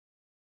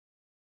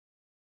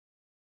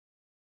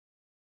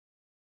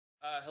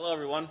Hello,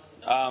 everyone.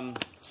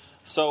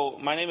 So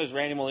my name is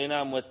Randy Molina.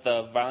 I'm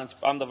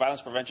the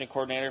violence prevention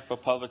coordinator for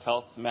public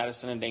health,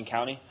 Madison and Dane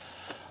County,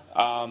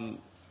 and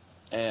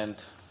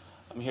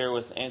I'm here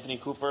with Anthony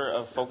Cooper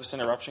of Focus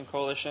Interruption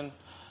Coalition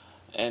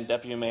and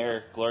Deputy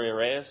Mayor Gloria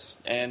Reyes,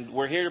 and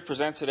we're here to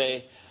present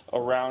today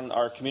around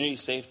our community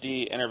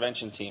safety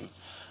intervention team.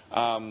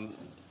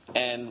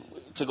 And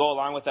to go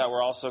along with that,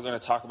 we're also going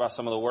to talk about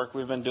some of the work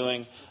we've been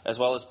doing as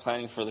well as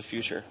planning for the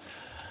future.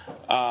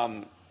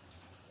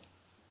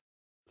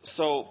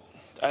 So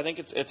I think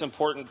it's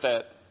important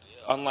that,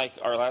 unlike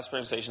our last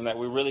presentation, that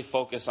we really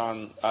focus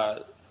on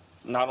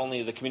not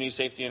only the community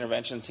safety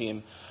intervention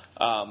team,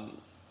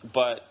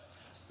 but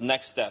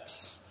next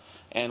steps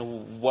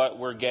and what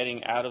we're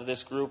getting out of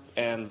this group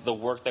and the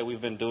work that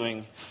we've been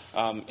doing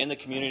in the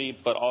community,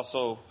 but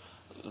also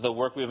the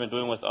work we've been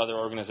doing with other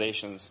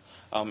organizations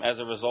as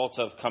a result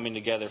of coming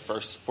together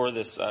first for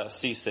this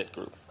CSIT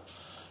group.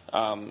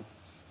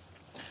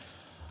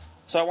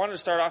 So I wanted to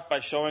start off by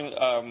showing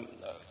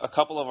a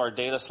couple of our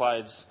data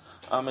slides.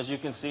 As you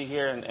can see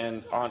here,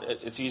 and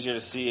it's easier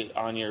to see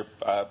on your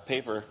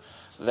paper,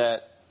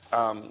 that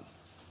from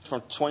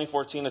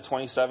 2014 to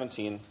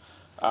 2017,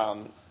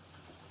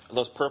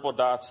 those purple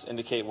dots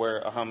indicate where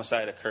a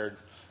homicide occurred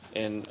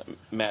in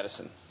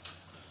Madison.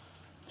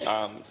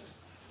 Kind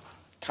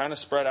of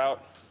spread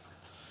out,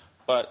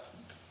 but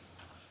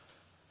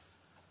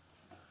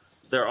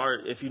there are,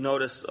 if you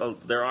notice,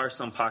 there are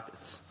some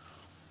pockets.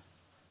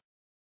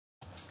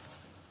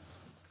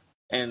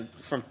 And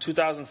from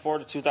 2004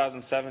 to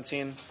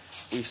 2017,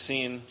 we've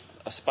seen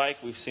a spike.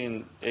 We've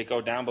seen it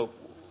go down, but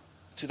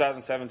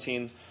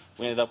 2017,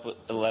 we ended up with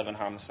 11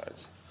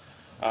 homicides.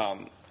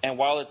 And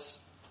while it's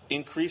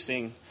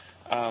increasing,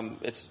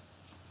 it's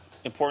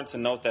important to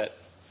note that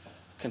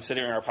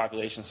considering our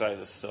population size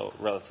is still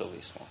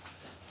relatively small.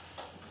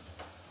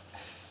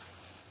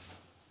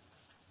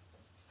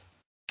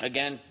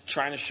 Again,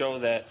 trying to show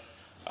that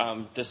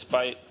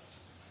despite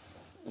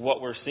what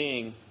we're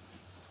seeing,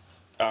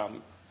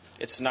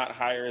 it's not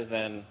higher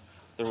than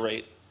the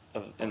rate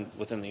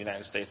within the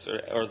United States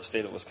or the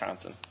state of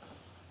Wisconsin.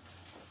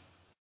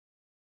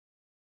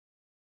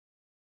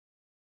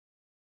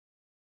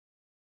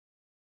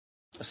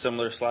 A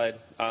similar slide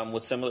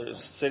with similar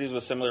cities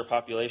with similar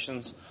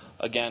populations.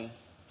 Again,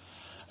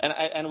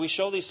 and we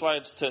show these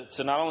slides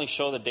to not only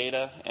show the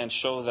data and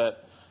show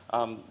that,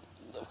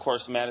 of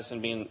course, Madison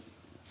being,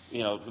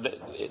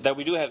 that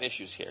we do have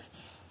issues here.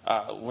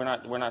 We're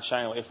not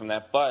shying away from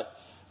that, but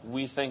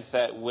we think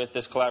that with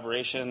this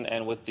collaboration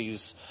and with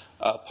these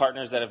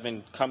partners that have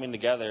been coming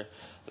together,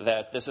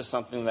 that this is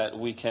something that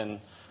we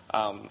can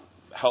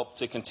help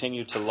to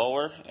continue to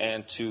lower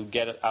and to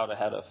get it out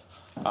ahead of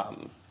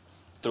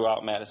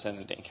throughout Madison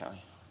and Dane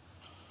County.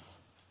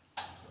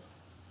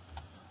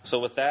 So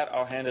with that,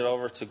 I'll hand it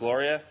over to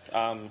Gloria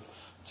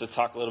to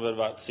talk a little bit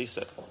about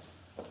CSIT.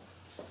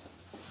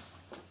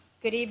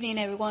 Good evening,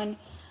 everyone.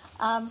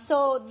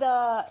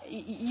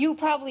 You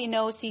probably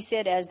know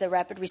CSIT as the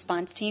Rapid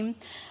Response Team,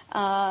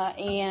 so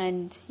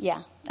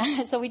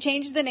we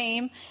changed the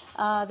name.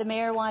 The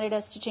mayor wanted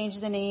us to change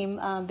the name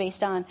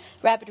based on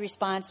Rapid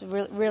Response.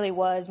 Really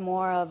was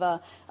more of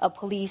a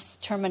police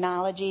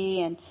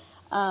terminology, and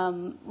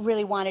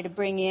really wanted to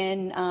bring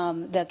in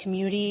the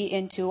community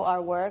into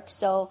our work.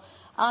 So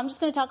I'm just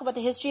going to talk about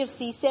the history of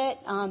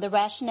CSIT, the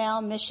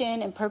rationale,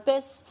 mission, and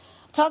purpose.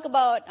 Talk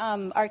about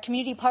our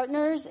community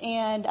partners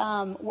and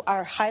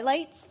our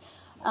highlights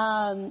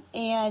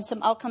and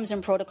some outcomes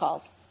and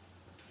protocols.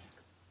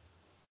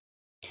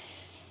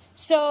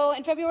 So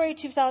in February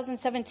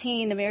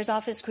 2017, the mayor's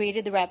office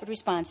created the Rapid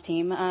Response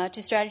Team to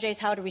strategize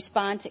how to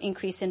respond to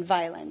increase in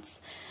violence.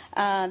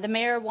 The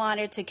mayor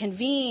wanted to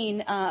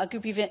convene a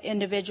group of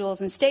individuals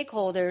and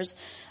stakeholders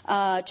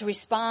to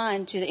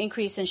respond to the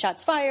increase in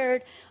shots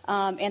fired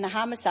and the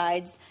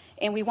homicides.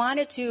 And we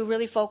wanted to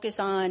really focus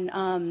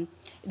on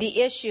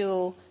the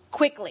issue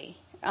quickly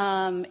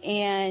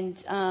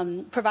and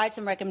provide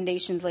some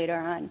recommendations later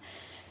on.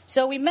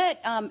 So we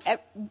met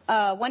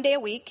 1 day a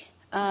week,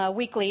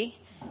 weekly,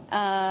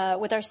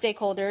 with our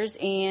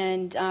stakeholders,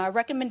 and our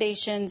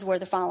recommendations were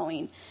the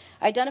following.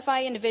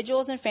 Identify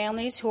individuals and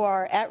families who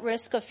are at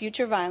risk of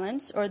future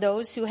violence or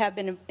those who have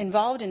been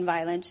involved in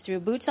violence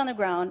through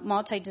boots-on-the-ground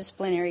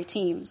multidisciplinary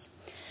teams.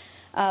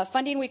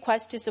 Funding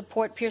request to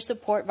support Peer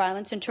Support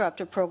Violence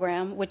Interrupter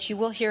Program, which you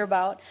will hear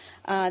about.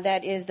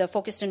 That is the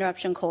Focused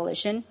Interruption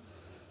Coalition.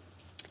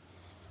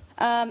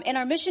 And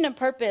our mission and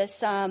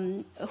purpose,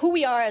 who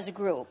we are as a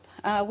group.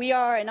 We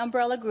are an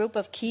umbrella group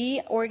of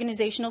key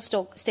organizational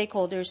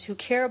stakeholders who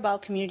care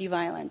about community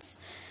violence.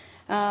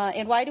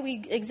 And why do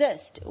we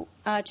exist?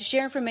 To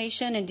share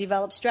information and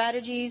develop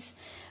strategies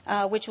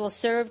which will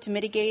serve to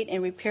mitigate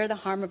and repair the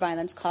harm or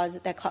violence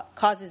that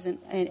causes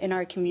in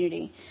our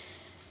community.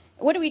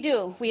 What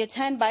do? We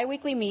attend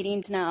biweekly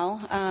meetings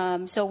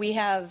now. So we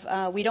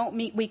don't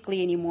meet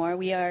weekly anymore.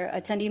 We are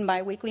attending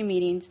biweekly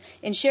meetings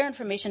and share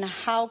information on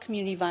how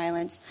community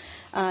violence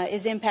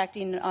is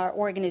impacting our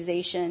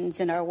organizations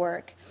and our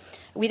work.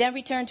 We then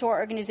return to our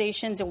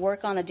organizations and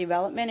work on the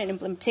development and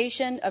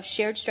implementation of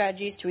shared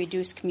strategies to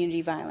reduce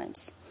community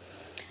violence.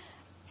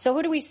 So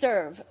who do we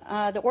serve?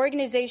 The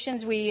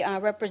organizations we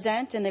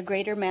represent in the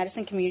greater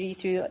Madison community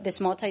through this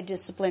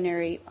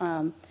multidisciplinary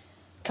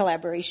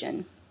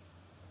collaboration.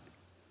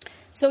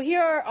 So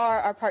here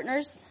are our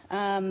partners.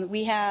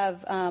 We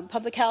have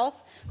Public Health,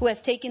 who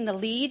has taken the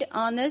lead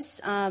on this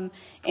and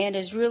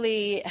is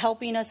really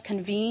helping us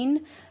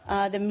convene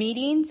the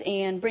meetings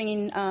and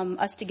bringing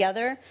us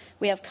together.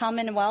 We have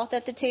Commonwealth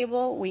at the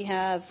table. We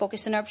have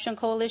Focus Interruption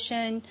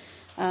Coalition.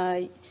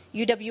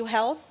 UW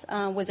Health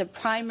was a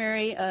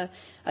primary, a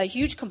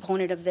huge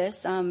component of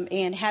this,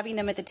 and having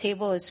them at the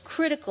table is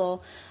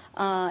critical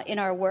in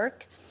our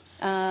work.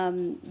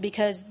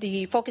 Because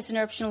the Focus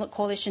Interruption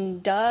Coalition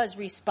does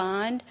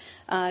respond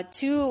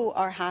to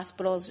our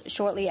hospitals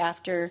shortly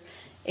after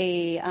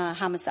a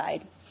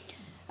homicide.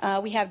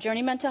 We have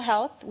Journey Mental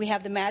Health. We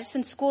have the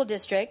Madison School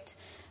District.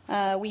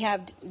 We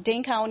have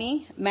Dane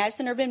County,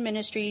 Madison Urban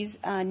Ministries,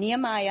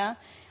 Nehemiah,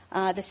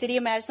 the City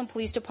of Madison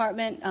Police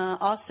Department,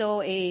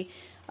 also a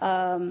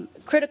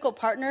critical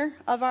partner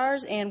of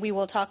ours, and we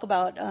will talk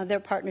about their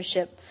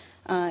partnership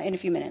in a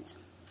few minutes.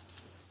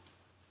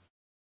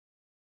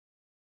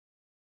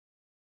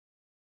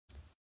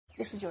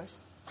 This is yours.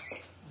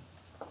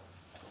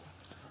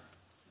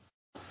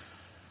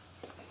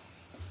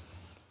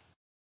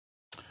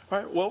 All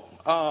right. Well,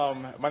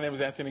 my name is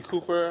Anthony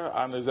Cooper.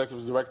 I'm the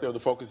Executive Director of the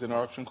Focus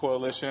Interruption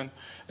Coalition.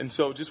 And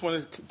so just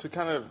wanted to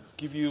kind of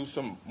give you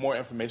some more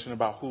information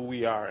about who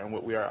we are and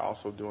what we are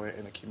also doing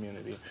in the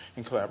community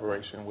in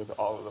collaboration with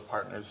all of the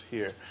partners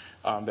here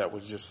that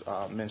was just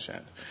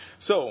mentioned.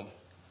 So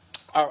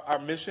our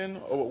mission,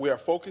 we are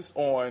focused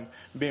on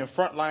being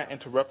frontline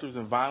interrupters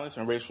in violence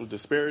and racial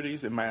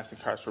disparities in mass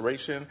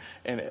incarceration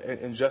and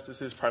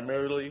injustices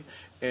primarily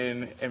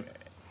and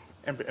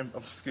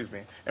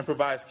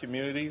provides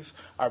communities.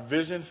 Our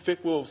vision,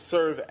 FIC will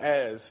serve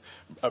as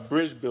a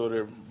bridge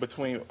builder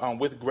between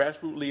with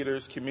grassroots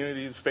leaders,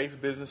 communities, faith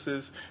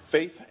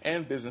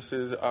and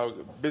businesses,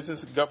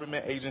 business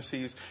government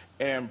agencies,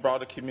 and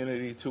broader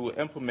community to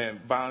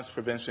implement violence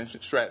prevention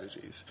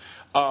strategies.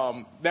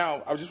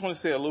 Now, I just want to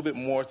say a little bit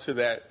more to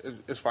that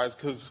as far as,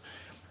 because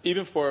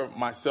even for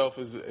myself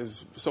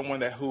as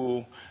someone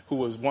who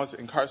was once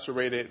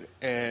incarcerated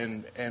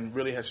and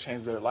really has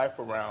changed their life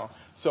around,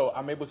 so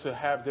I'm able to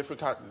have different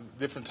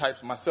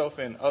types, myself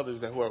and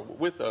others who are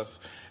with us,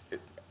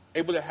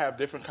 able to have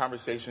different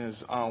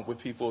conversations with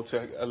people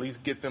to at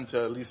least get them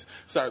to at least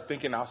start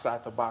thinking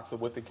outside the box of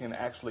what they can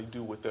actually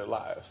do with their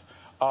lives.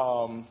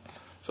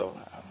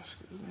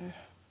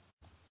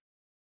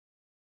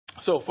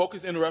 So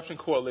Focus Interruption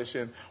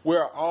Coalition, we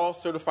are all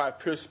certified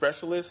peer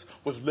specialists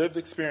with lived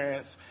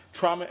experience,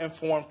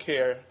 trauma-informed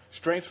care,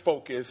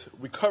 strength-focused,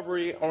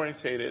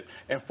 recovery-oriented,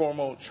 and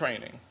formal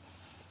training.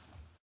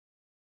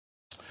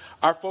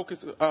 Our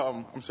focus,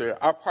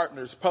 our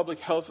partners, Public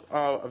Health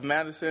of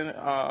Madison,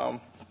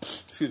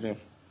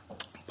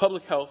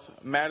 Public Health,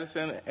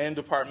 Madison and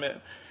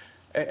Department,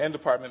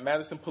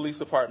 Madison Police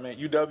Department,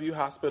 UW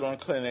Hospital and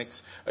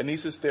Clinics,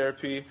 Anesis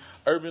Therapy,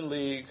 Urban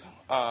League,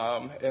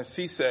 and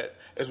CSIT,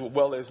 as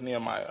well as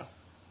Nehemiah.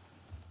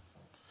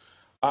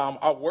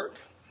 Our work,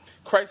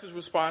 crisis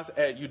response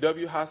at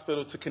UW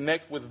Hospital to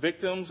connect with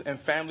victims and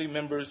family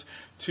members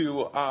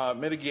to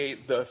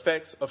mitigate the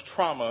effects of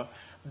trauma,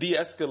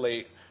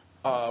 de-escalate,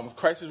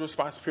 crisis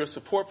response peer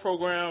support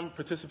program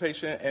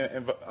participation,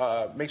 and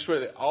make sure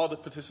that all the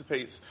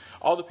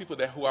people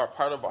who are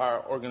part of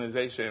our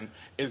organization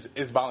is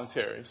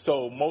voluntary.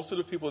 So most of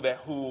the people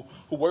who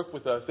work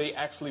with us, they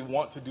actually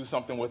want to do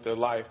something with their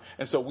life,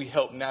 and so we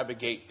help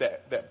navigate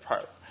that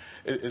part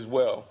as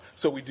well.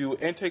 So we do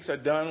intakes are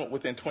done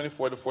within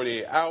 24 to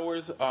 48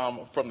 hours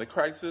from the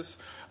crisis.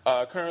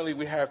 Currently,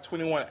 we have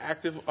 21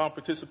 active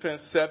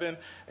participants, 7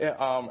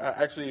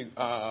 actually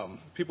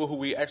people who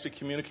we actually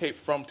communicate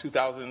from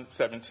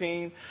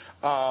 2017.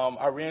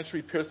 Our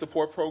reentry peer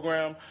support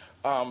program,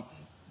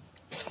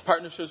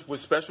 partnerships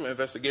with Special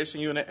Investigation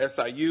Unit,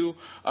 SIU,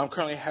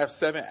 currently have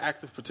 7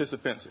 active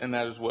participants in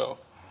that as well.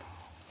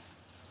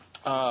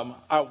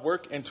 Our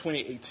work in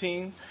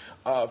 2018,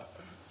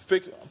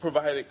 FIC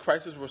provided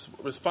crisis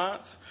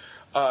response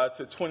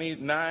to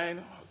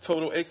 29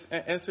 total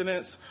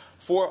incidents,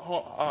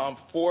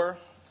 4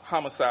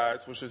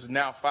 homicides, which is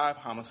now 5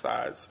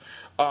 homicides,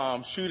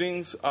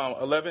 shootings,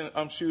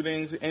 11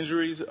 shootings,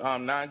 injuries,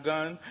 9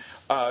 gun,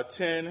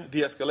 10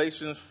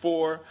 de-escalations,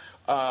 4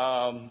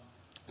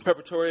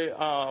 preparatory,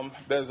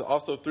 there's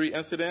also 3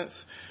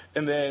 incidents,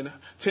 and then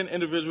 10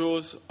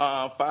 individuals,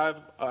 5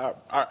 are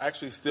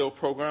actually still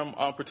program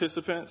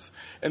participants,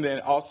 and then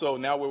also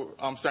now we're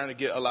starting to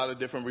get a lot of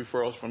different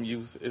referrals from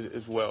youth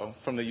as well,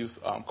 from the youth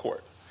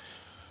court.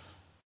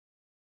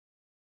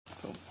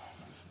 So,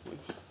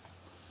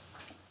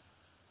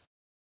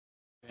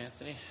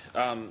 Anthony.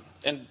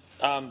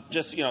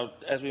 Just,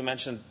 as we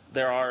mentioned,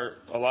 there are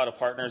a lot of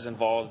partners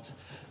involved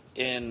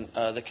in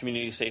the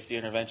community safety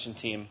intervention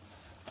team.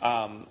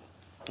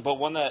 But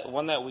one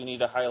that we need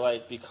to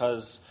highlight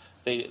because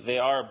they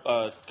are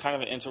kind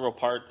of an integral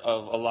part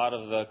of a lot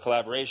of the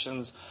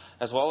collaborations,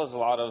 as well as a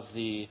lot of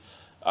the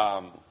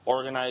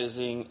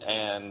organizing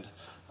and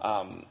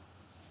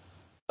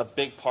a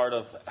big part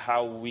of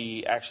how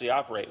we actually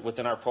operate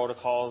within our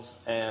protocols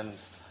and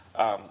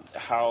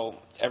how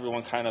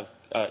everyone kind of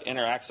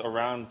interacts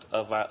around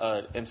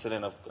an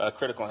incident, of a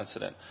critical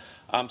incident.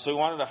 So we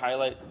wanted to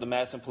highlight the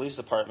Madison Police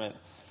Department,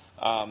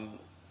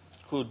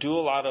 who do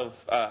a lot of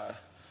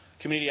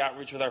community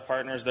outreach with our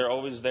partners. They're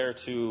always there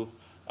to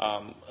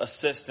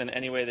assist in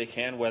any way they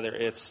can, whether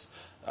it's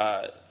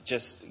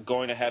just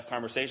going to have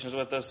conversations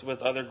with us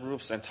with other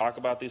groups and talk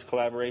about these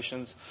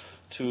collaborations,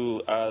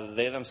 to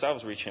they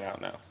themselves reaching out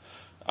now.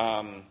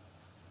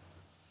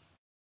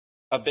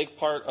 A big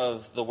part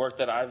of the work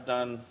that I've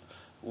done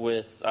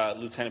with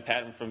Lieutenant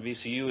Patton from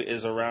VCU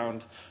is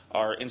around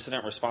our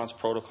incident response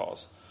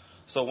protocols.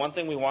 So one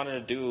thing we wanted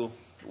to do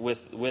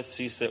with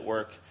CSIT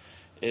work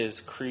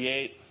is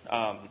create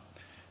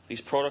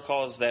these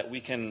protocols that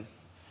we can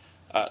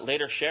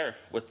later share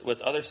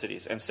with other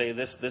cities and say,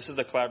 this is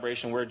the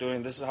collaboration we're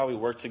doing, this is how we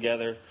work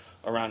together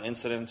around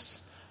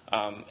incidents,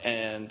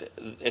 and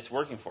it's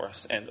working for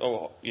us. And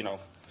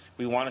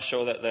we want to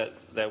show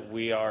that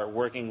we are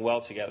working well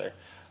together.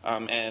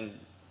 And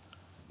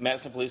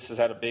Madison Police has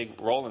had a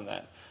big role in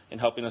that, in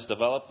helping us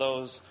develop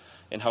those,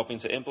 in helping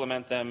to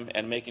implement them,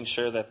 and making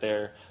sure that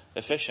they're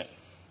efficient.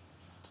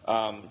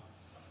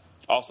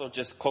 Also,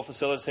 just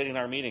co-facilitating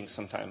our meetings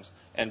sometimes,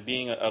 and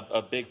being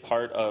a big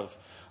part of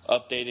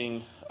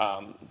updating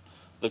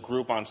the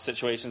group on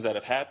situations that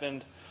have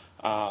happened,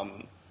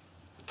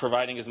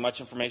 providing as much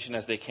information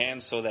as they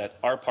can so that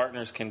our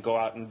partners can go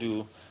out and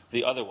do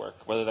the other work,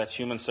 whether that's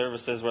human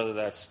services, whether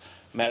that's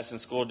Madison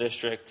School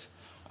District,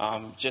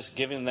 just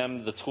giving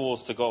them the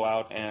tools to go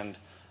out and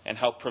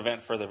help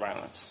prevent further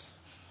violence.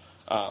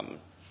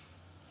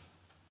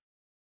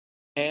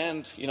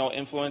 And,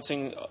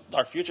 influencing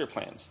our future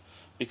plans.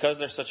 Because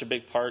they're such a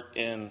big part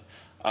in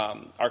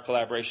our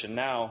collaboration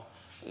now,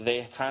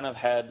 they've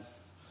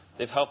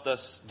helped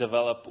us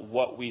develop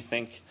what we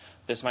think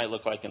this might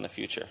look like in the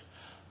future.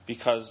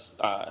 Because,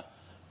 like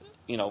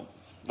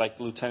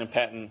Lieutenant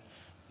Patton,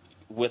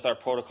 with our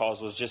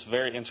protocols, was just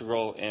very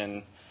integral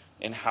in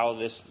how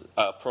this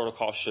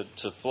protocol should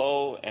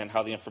flow and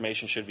how the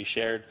information should be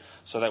shared,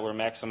 so that we're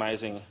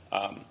maximizing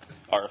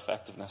our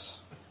effectiveness.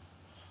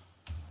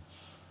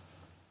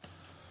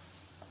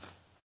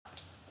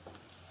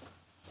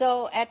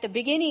 So at the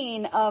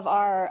beginning of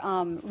our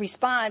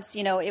response,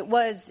 it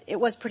was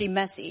pretty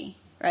messy,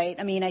 right?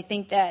 I mean, I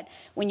think that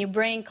when you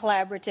bring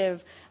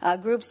collaborative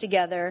groups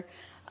together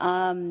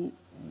and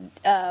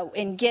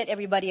get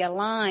everybody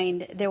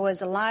aligned, there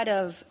was a lot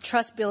of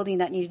trust building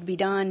that needed to be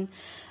done.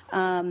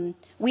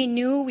 We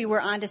knew we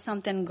were onto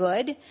something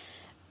good,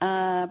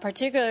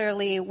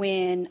 particularly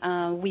when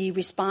we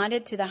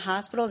responded to the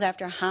hospitals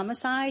after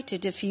homicide to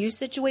diffuse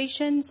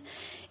situations.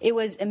 It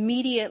was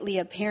immediately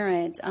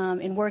apparent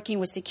in working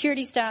with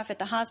security staff at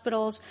the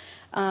hospitals,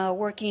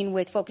 working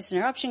with Focused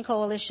Interruption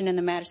Coalition and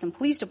the Madison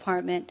Police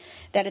Department,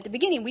 that at the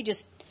beginning we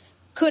just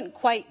couldn't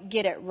quite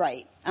get it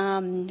right.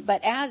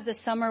 But as the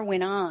summer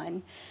went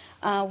on,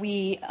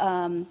 we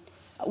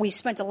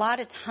spent a lot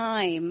of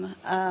time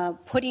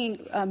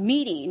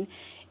meeting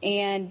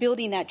and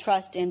building that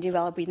trust and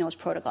developing those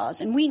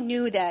protocols. And we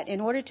knew that in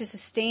order to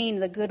sustain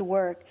the good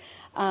work,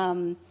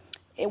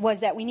 it was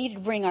that we needed to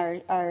bring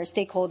our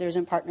stakeholders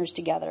and partners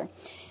together.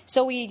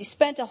 So we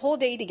spent a whole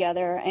day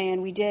together,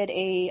 and we did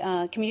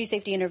a community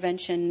safety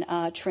intervention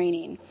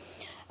training.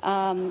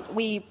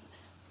 We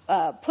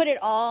put it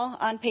all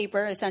on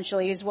paper,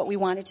 essentially, is what we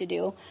wanted to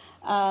do.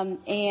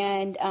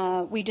 And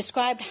we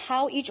described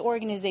how each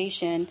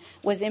organization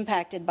was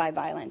impacted by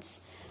violence.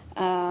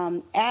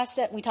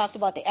 We talked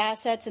about the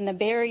assets and the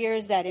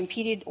barriers that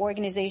impeded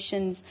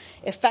organizations'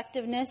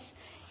 effectiveness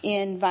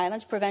in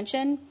violence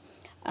prevention.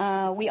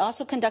 We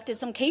also conducted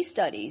some case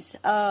studies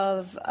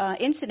of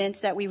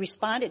incidents that we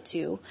responded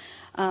to.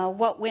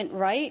 What went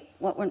right,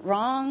 what went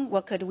wrong,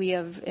 what could we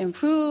have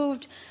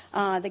improved,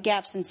 the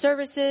gaps in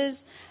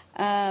services.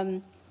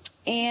 And,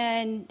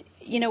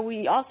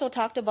 we also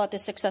talked about the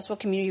successful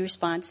community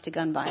response to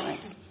gun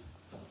violence.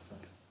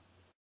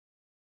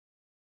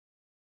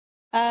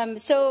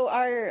 So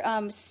our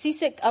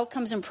CSIT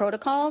outcomes and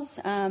protocols,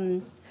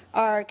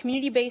 our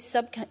community-based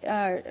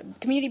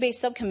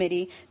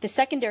subcommittee, the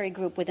secondary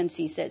group within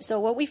CSIT. So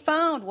what we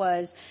found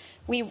was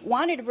we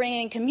wanted to bring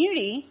in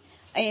community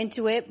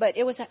into it, but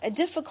it was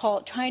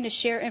difficult trying to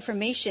share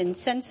information,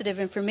 sensitive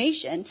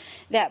information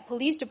that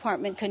police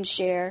department couldn't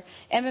share,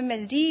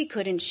 MMSD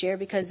couldn't share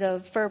because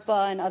of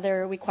FERPA and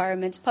other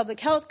requirements, public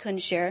health couldn't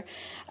share.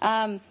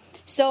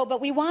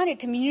 But we wanted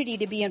community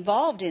to be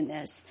involved in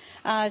this.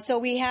 So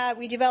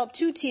we developed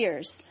 2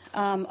 tiers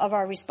of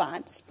our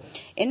response.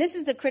 And this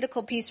is the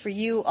critical piece for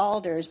you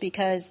alders,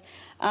 because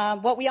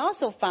what we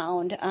also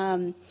found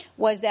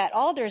was that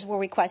alders were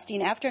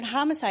requesting, after a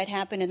homicide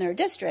happened in their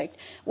district,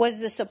 was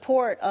the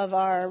support of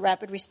our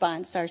rapid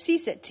response, our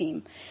CSIT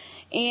team.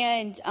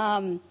 And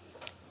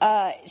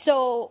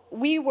So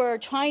we were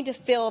trying to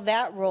fill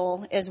that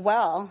role as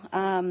well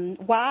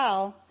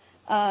while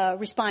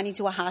responding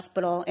to a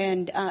hospital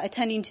and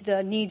attending to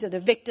the needs of the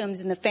victims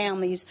and the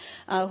families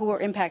who were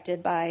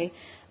impacted by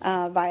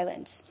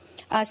violence.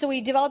 So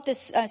we developed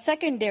this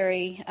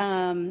secondary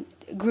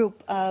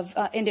group of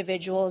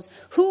individuals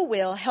who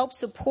will help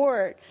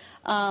support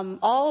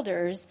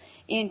alders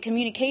in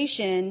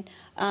communication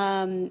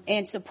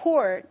and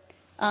support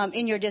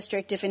in your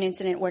district if an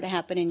incident were to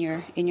happen in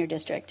your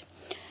district.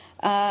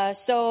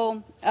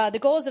 So the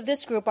goals of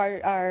this group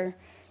are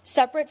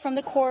separate from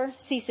the core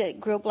CSIT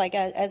group, like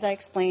as I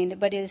explained,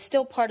 but it is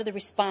still part of the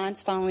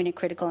response following a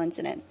critical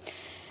incident.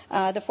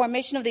 The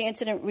formation of the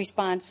incident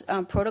response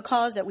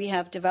protocols that we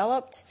have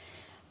developed,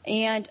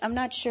 and I'm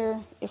not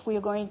sure if we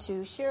are going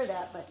to share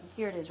that, but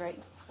here it is,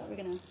 right? We're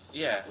going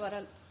to talk about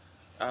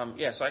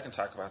it. So I can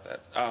talk about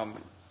that.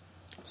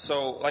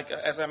 So, like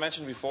as I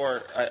mentioned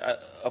before,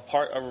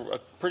 a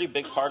pretty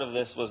big part of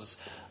this was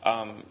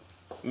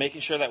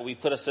making sure that we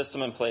put a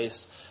system in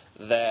place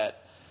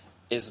that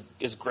is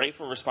great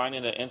for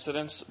responding to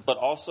incidents, but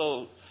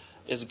also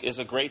is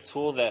a great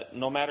tool that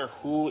no matter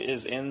who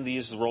is in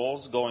these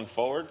roles going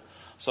forward,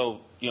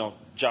 so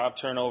job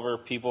turnover,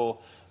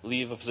 people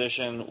leave a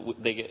position,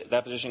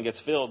 that position gets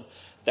filled,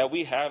 that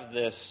we have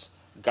this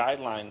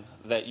guideline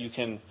that you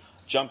can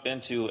jump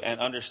into and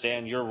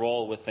understand your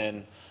role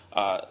within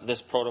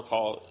this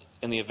protocol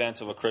in the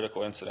event of a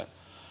critical incident.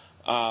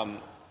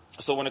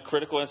 So when a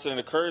critical incident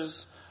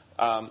occurs,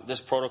 this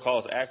protocol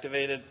is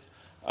activated,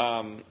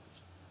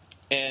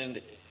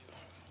 and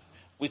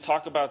we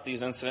talk about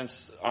these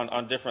incidents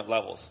on different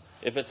levels.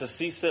 If it's a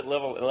CSIT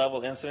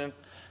level incident,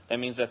 that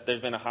means that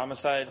there's been a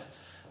homicide,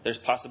 there's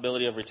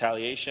possibility of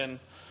retaliation,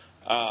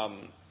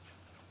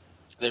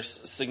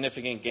 there's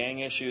significant gang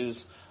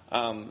issues.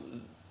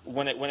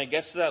 When it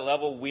gets to that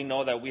level, we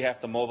know that we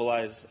have to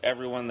mobilize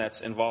everyone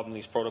that's involved in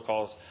these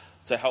protocols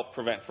to help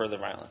prevent further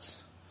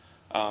violence.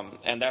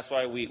 And that's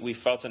why we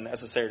felt it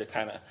necessary to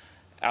kind of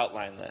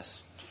outline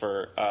this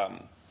for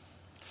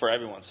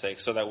everyone's sake,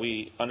 so that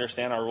we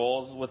understand our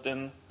roles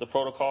within the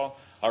protocol,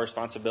 our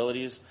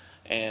responsibilities,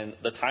 and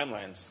the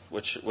timelines,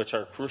 which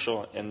are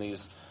crucial in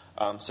these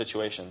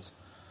situations.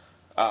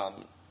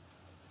 So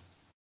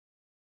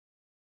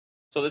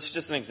this is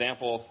just an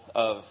example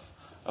of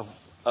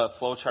a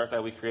flow chart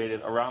that we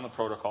created around the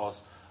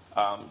protocols,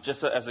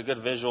 just as a good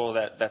visual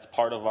that's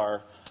part of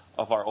our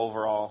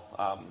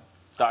overall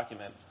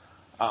document.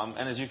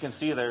 And as you can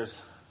see,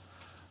 there's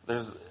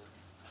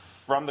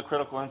from the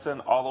critical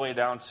incident all the way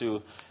down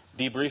to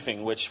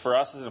debriefing, which for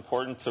us is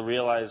important to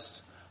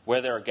realize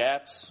where there are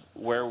gaps,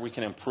 where we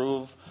can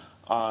improve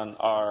on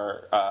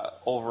our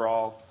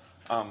overall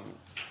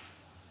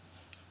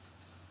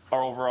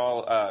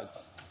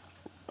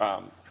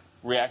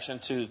reaction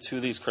to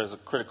these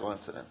critical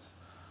incidents.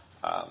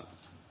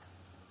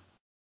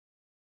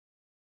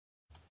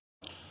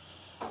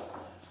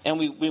 And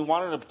we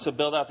wanted to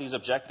build out these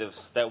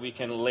objectives that we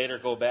can later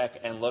go back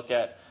and look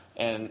at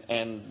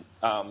and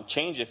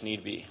change if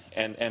need be,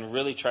 and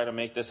really try to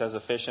make this as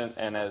efficient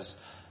and as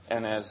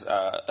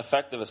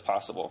effective as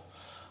possible.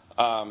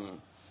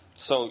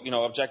 So,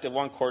 objective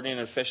 1, coordinate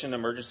an efficient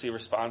emergency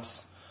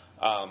response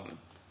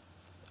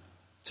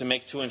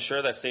to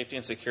ensure that safety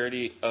and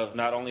security of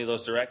not only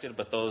those directed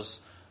but those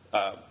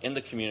in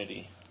the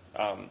community,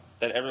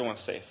 that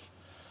everyone's safe.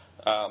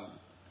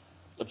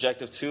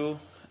 Objective 2,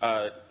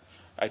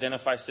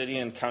 identify city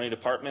and county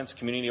departments,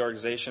 community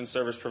organizations,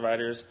 service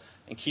providers,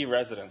 and key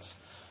residents.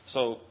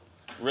 So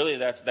really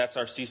that's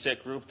our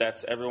CSIT group.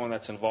 That's everyone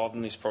that's involved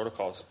in these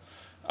protocols.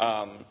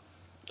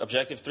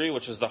 Objective 3,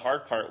 which is the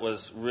hard part,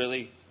 was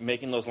really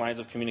making those lines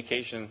of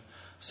communication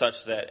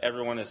such that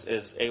everyone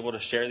is able to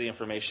share the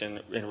information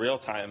in real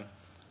time,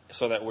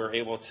 so that we're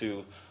able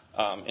to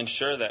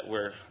ensure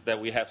that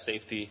we have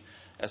safety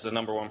as the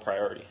number one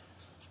priority.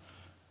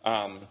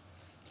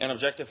 And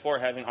objective 4,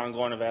 having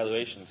ongoing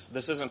evaluations.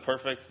 This isn't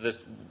perfect. This,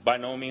 by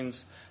no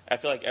means. I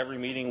feel like every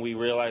meeting we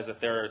realize that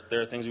there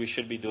are things we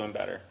should be doing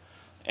better.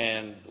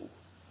 And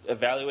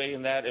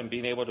evaluating that and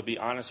being able to be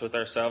honest with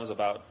ourselves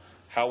about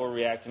how we're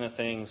reacting to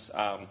things,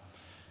 how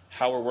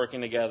we're working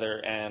together,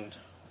 and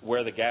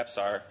where the gaps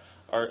are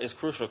is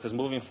crucial, because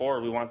moving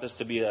forward we want this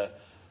to be an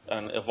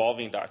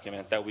evolving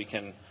document that we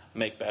can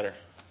make better.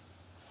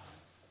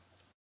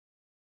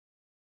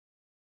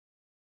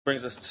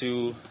 Brings us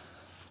to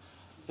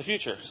the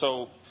future.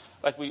 So,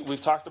 like we've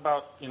talked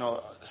about,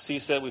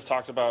 CSIT, we've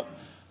talked about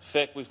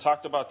FIC, we've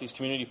talked about these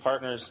community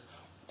partners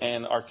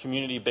and our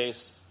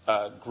community-based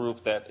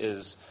group that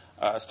is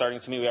starting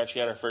to meet. We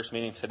actually had our first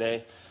meeting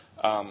today,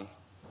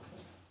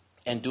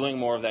 and doing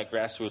more of that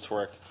grassroots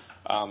work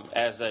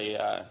as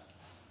a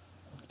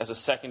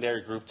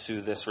secondary group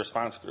to this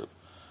response group.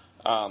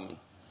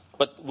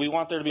 But we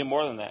want there to be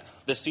more than that.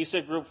 The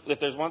CSIT group, if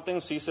there's one thing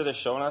CSIT has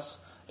shown us,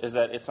 is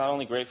that it's not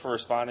only great for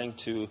responding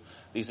to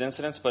these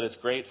incidents, but it's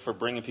great for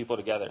bringing people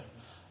together.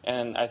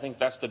 And I think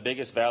that's the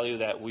biggest value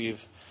that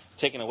we've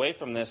taken away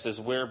from this,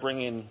 is we're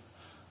bringing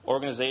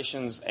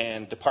organizations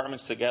and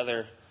departments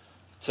together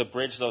to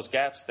bridge those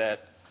gaps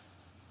that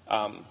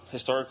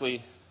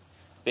historically,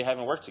 they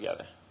haven't worked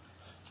together.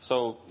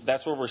 So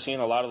that's where we're seeing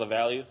a lot of the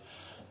value.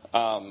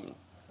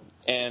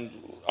 And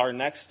our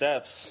next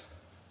steps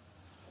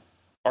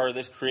are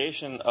this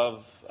creation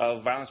of a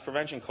violence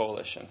prevention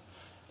coalition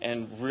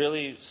and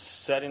really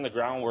setting the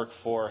groundwork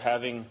for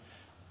having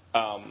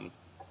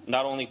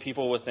not only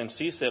people within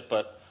CSIT,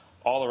 but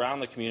all around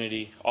the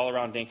community, all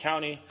around Dane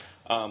County,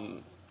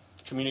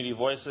 community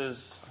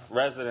voices,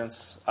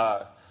 residents,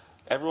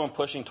 everyone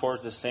pushing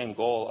towards the same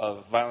goal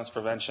of violence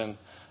prevention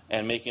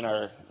and making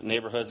our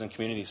neighborhoods and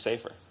communities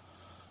safer.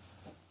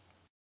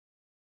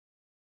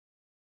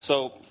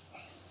 So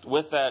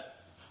with that,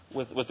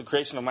 with the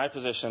creation of my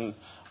position,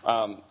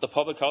 the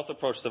public health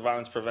approach to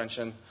violence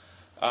prevention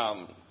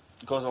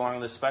goes along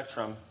this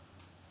spectrum.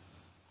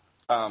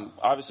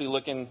 Obviously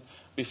looking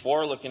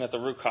at the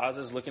root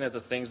causes, looking at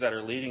the things that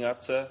are leading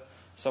up to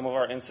some of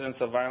our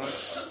incidents of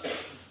violence.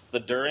 The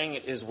during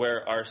is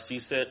where our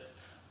CSIT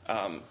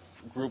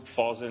group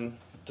falls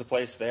into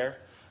place there,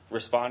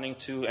 responding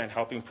to and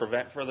helping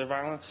prevent further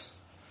violence.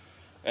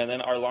 And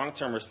then our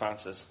long-term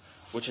responses,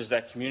 which is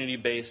that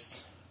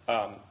community-based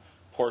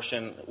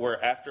portion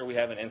where after we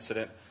have an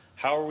incident,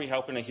 how are we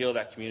helping to heal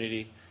that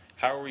community?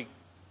 How are we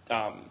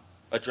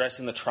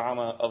addressing the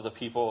trauma of the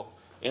people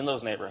in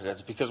those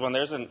neighborhoods? Because when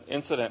there's an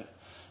incident,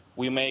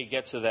 we may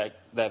get to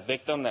that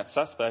victim, that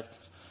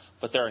suspect,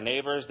 but there are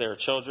neighbors, there are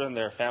children,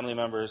 there are family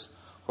members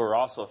who are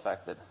also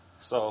affected.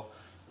 So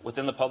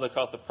within the public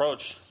health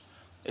approach,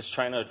 it's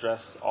trying to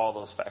address all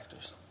those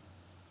factors.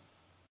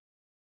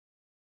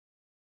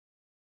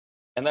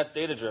 And that's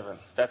data-driven.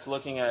 That's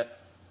looking at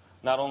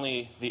not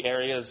only the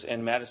areas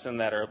in Madison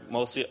that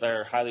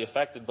are highly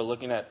affected, but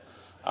looking at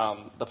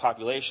the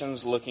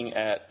populations, looking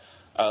at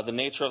the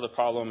nature of the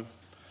problem,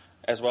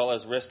 as well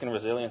as risk and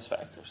resilience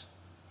factors.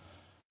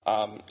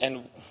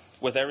 And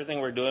with everything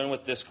we're doing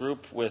with this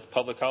group, with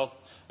public health,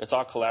 it's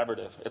all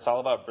collaborative. It's all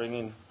about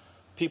bringing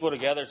people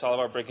together. It's all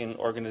about bringing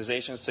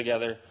organizations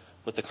together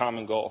with the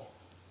common goal.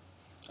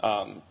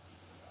 And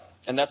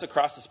that's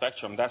across the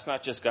spectrum. That's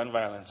not just gun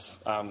violence.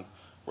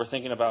 We're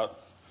thinking about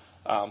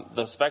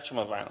the spectrum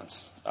of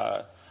violence,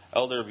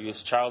 elder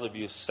abuse, child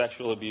abuse,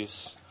 sexual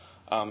abuse,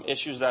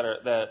 issues that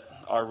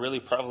are really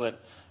prevalent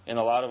in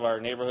a lot of our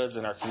neighborhoods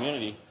and our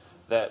community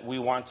that we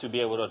want to be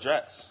able to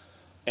address.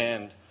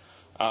 And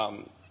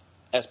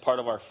as part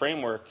of our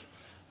framework,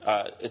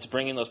 it's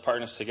bringing those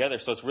partners together.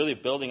 So it's really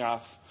building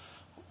off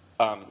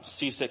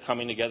CSIT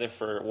coming together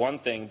for one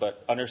thing,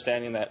 but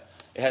understanding that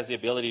it has the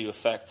ability to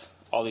affect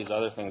all these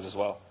other things as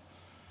well.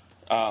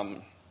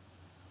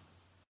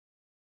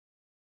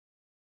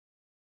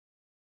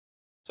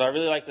 So I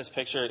really like this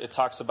picture. It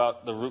talks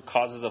about the root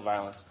causes of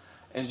violence.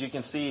 And as you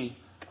can see,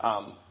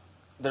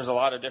 there's a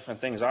lot of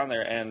different things on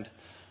there. And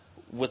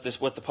with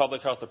the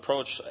public health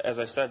approach, as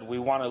I said, we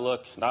want to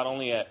look not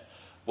only at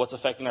what's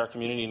affecting our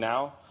community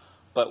now,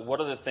 but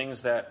what are the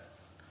things that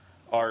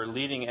are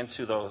leading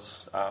into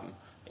those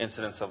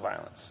incidents of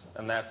violence.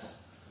 And that's,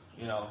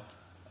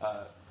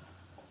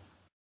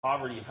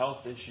 poverty,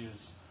 health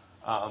issues,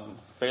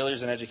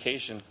 failures in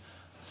education,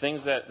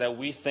 things that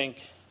we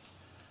think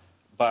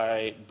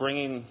by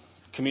bringing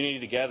community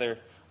together,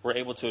 we're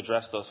able to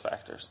address those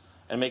factors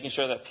and making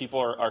sure that people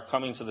are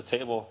coming to the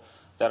table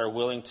that are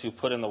willing to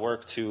put in the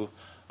work to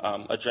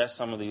address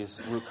some of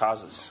these root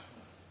causes.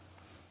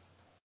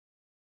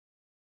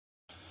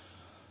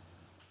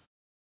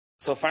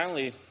 So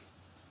finally,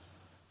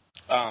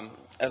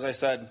 as I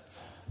said,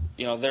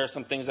 there are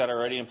some things that are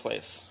already in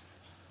place.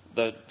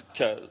 The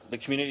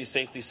Community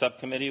Safety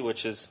Subcommittee,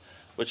 which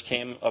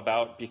came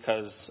about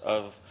because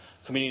of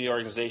community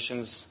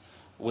organizations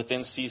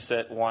within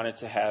CSIT wanted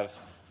to have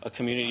a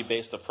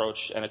community-based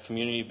approach and a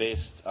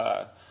community-based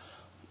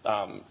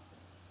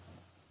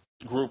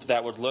group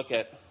that would look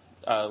at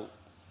the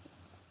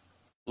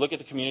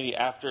community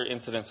after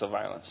incidents of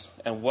violence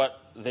and what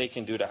they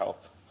can do to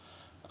help.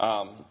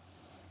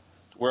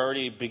 We're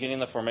already beginning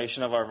the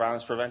formation of our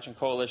Violence Prevention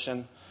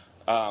Coalition,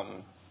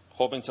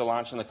 hoping to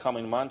launch in the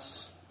coming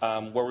months,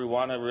 where we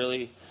want to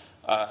really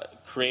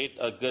create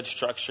a good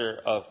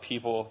structure of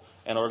people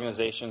and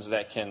organizations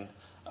that can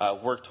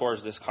work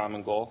towards this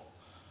common goal.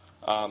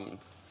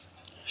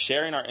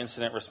 Sharing our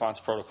incident response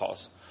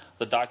protocols.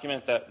 The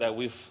document that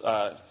we've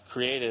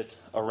created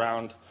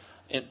around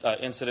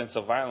incidents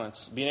of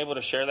violence, being able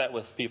to share that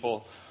with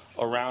people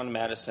around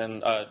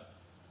Madison,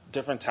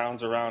 different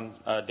towns around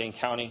Dane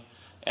County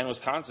and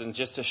Wisconsin,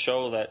 just to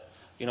show that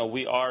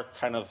we are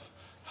kind of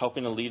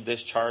helping to lead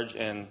this charge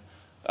in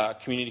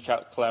community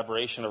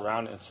collaboration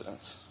around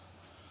incidents,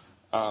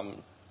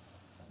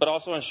 but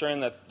also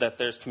ensuring that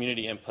there's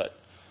community input.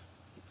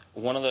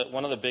 One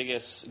of the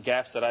biggest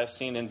gaps that I've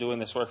seen in doing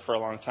this work for a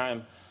long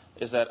time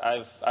is that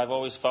I've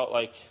always felt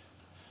like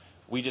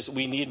we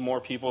need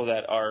more people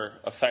that are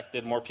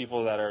affected, more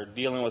people that are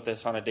dealing with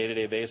this on a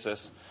day-to-day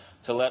basis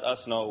to let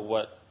us know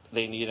what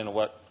they need and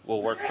what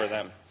will work for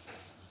them.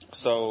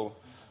 So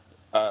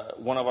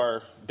one of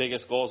our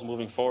biggest goals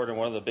moving forward and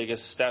one of the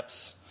biggest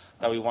steps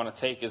that we want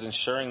to take is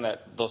ensuring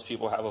that those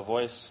people have a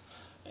voice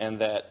and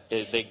that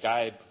they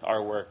guide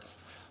our work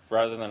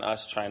rather than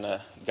us trying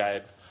to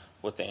guide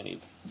what they need.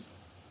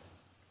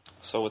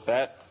 So with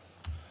that,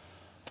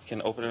 we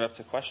can open it up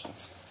to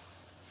questions.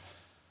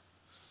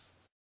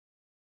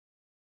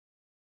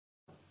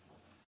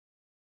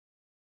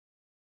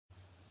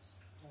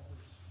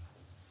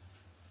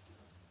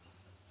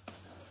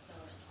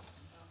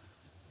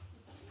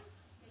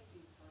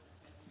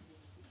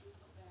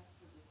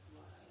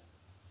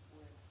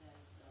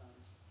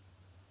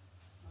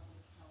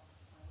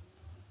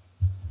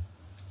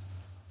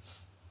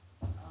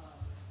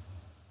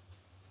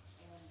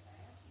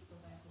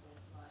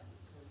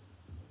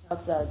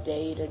 Talks about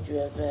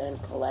data-driven,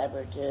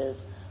 collaborative,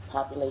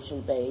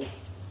 population-based,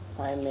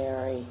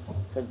 primary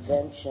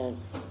prevention.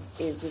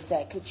 Is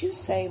that? Could you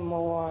say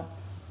more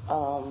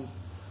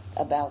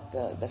about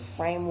the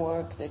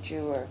framework that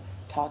you were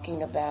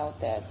talking about?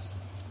 That's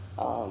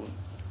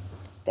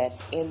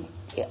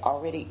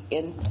already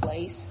in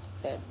place.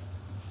 That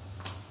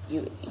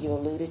you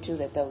alluded to,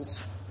 that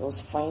those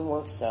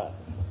frameworks are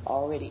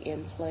already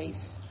in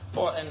place.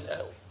 Well, and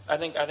I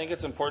think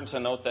it's important to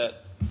note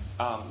that.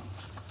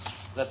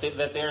 That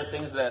there are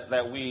things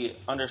that we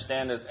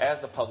understand as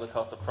the public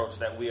health approach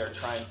that we are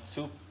trying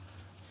to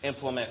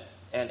implement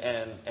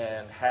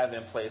and have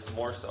in place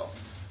more so.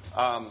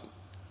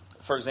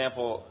 For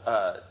example,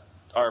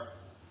 our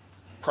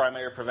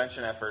primary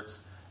prevention efforts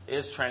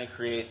is trying to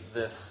create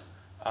this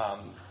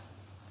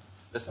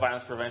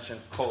violence prevention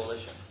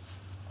coalition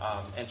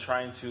and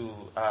trying to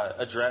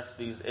address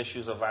these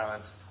issues of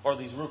violence or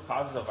these root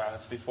causes of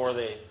violence before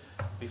they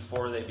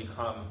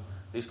become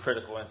these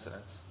critical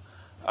incidents.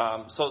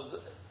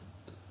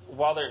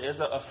 While there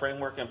is a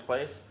framework in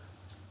place,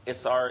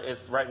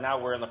 right now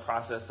we're in the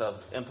process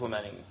of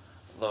implementing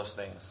those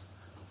things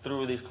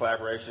through these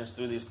collaborations,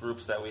 through these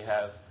groups that we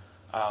have,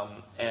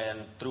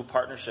 and through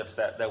partnerships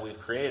that we've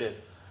created.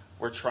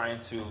 We're trying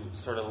to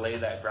sort of lay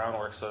that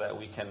groundwork so that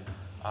we can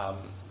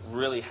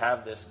really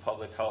have this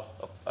public health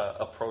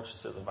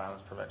approach to the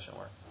violence prevention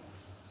work.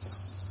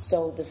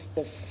 So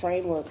the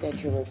framework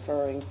that you're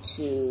referring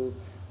to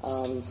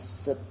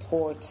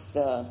supports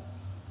the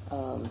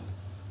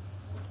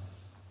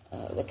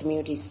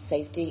community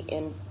safety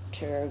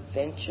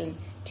intervention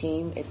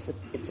team. It's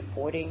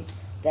supporting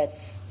that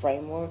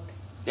framework.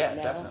 Yeah,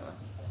 now? Definitely.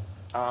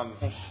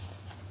 Okay.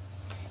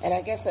 And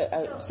I guess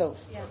So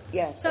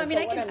I mean,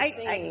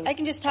 I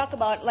can just talk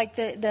about like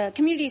the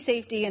community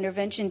safety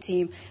intervention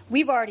team.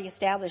 We've already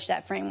established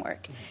that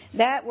framework. Mm-hmm.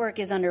 That work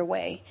is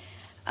underway.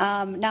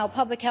 Now,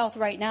 public health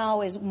right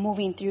now is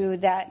moving through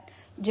that,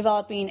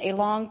 developing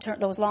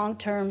those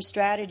long-term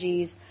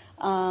strategies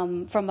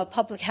from a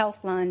public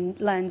health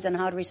lens on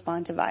how to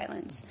respond to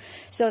violence.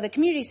 So the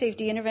community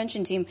safety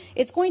intervention team,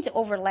 it's going to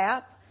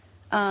overlap.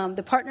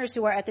 The partners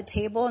who are at the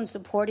table and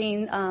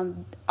supporting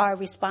our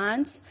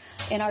response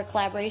and our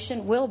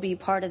collaboration will be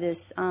part of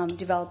this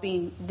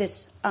developing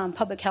this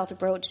public health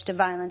approach to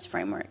violence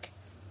framework.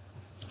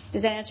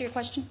 Does that answer your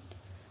question?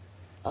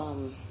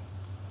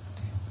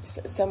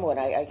 Somewhat.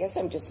 I guess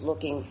I'm just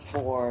looking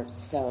for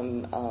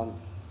some,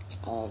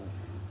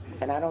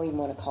 and I don't even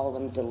want to call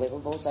them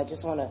deliverables. I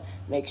just want to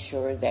make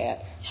sure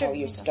that how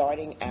you're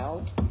starting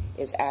out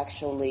is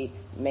actually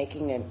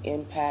making an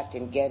impact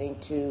and getting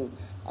to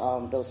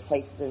those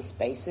places and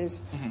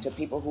spaces to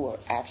people who are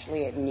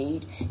actually at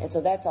need. And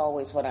so that's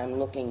always what I'm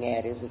looking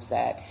at is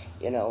that,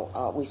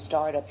 we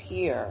start up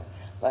here,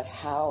 but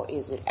how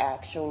is it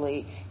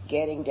actually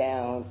getting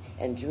down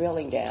and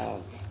drilling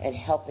down and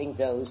helping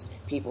those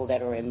people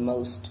that are in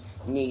most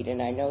need?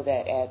 And I know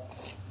that at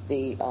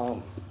the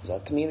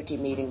community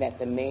meeting that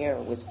the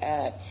mayor was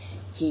at,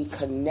 he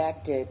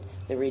connected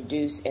the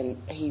reduction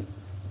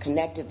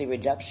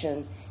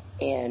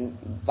in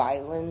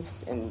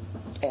violence and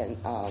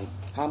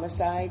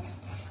homicides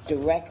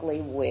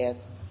directly with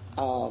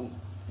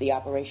the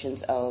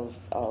operations of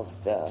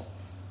the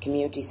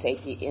community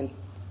safety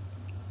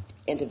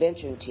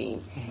intervention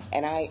team.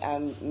 And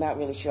I'm not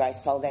really sure I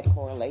saw that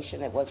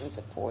correlation. It wasn't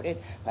supported,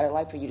 but I'd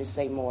like for you to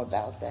say more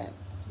about that.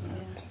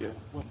 Yeah.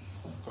 Well,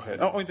 go ahead.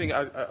 The only thing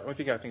I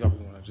think I was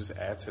going to just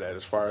add to that,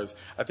 as far as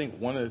I think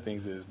one of the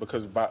things is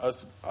because by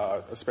us,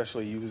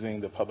 especially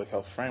using the public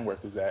health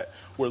framework, is that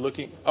we're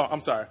looking.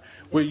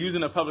 We're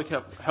using the public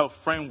health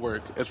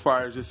framework as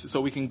far as just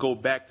so we can go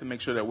back to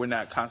make sure that we're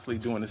not constantly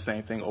doing the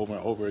same thing over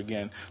and over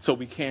again. So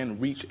we can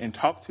reach and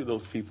talk to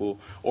those people,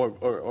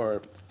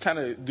 or kind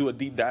of do a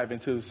deep dive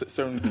into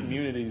certain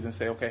communities and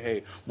say, okay,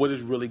 hey, what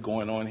is really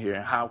going on here,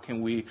 and how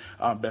can we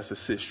best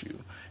assist you,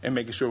 and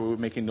making sure we're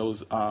making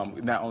those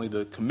not only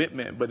the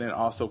commitment, but then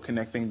also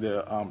connecting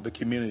the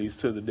communities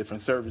to the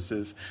different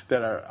services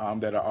that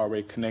are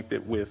already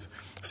connected with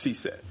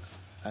CSIT.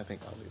 I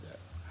think I'll leave that.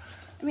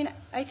 I mean,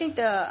 I think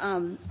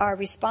our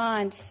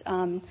response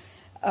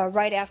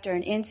right after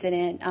an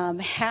incident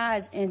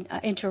has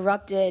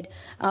interrupted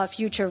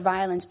future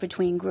violence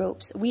between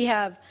groups. We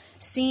have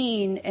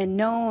seen and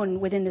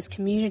known within this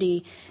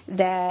community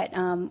that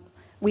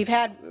we've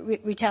had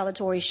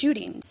retaliatory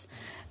shootings,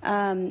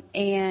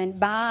 and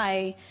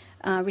by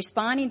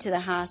responding to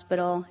the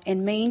hospital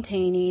and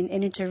maintaining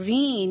and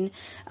intervene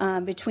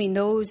between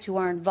those who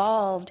are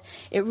involved,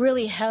 it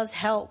really has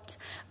helped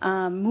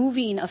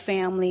moving a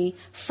family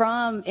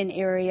from an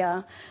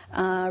area,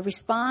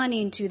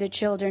 responding to the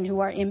children who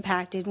are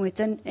impacted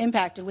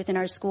within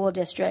our school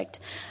district.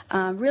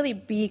 Really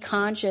be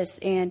conscious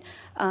and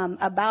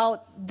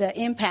about the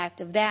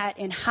impact of that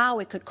and how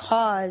it could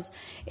cause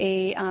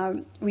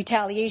a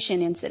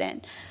retaliation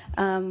incident.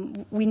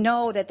 We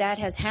know that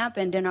has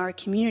happened in our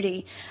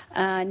community.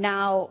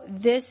 Now,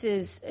 this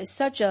is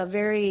such a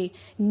very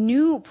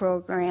new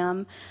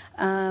program,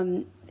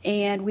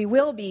 and we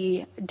will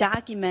be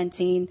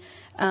documenting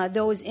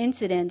those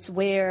incidents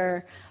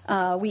where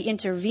we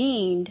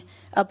intervened.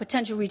 A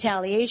potential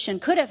retaliation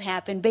could have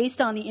happened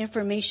based on the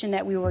information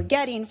that we were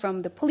getting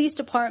from the police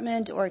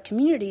department or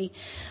community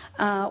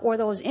or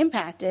those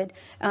impacted,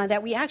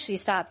 that we actually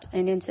stopped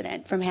an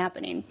incident from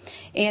happening.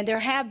 And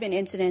there have been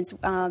incidents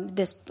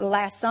this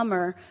last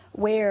summer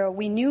where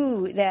we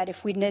knew that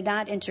if we did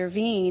not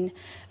intervene,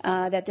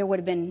 that there would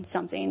have been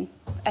something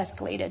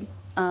escalated.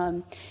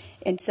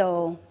 And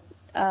so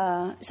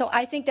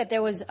I think that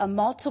there was a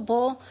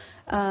multiple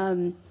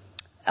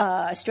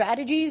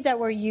strategies that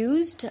were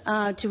used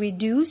to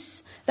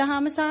reduce the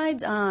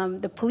homicides.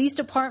 The police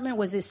department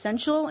was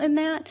essential in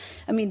that.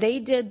 I mean, they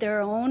did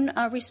their own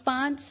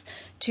response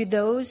to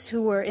those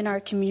who were in our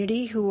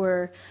community who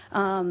were,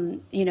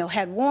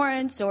 had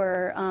warrants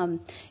or,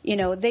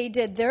 they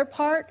did their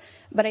part.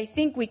 But I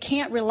think we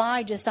can't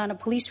rely just on a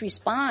police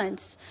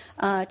response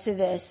to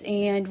this.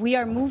 And we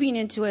are moving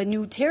into a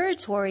new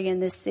territory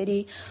in this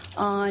city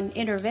on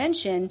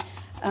intervention.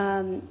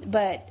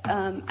 But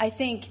I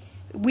think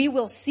we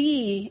will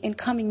see in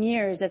coming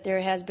years that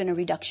there has been a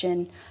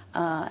reduction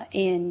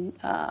in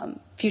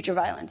future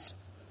violence.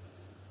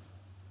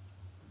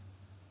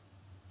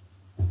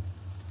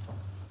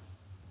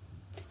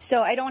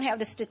 So I don't have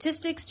the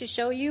statistics to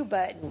show you,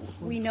 but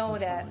we know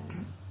that,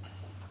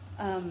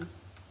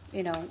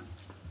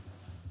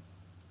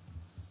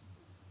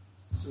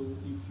 So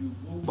if you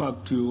go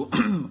back to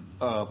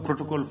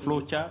protocol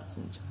flow charts,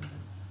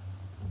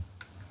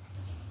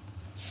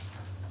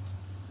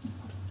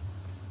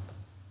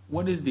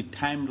 what is the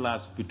time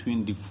lapse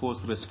between the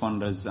first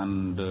responders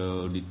and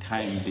the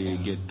time they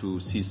get to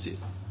CSIT?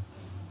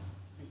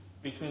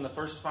 Between the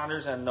first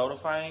responders and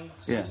notifying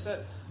CSIT?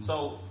 Yeah.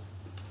 So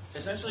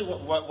essentially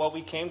what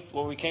we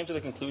came to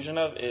the conclusion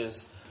of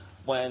is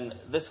when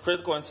this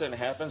critical incident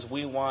happens,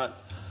 we want,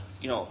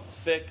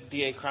 FIC,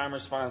 DA Crime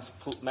Response,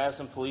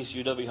 Madison Police,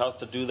 UW Health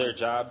to do their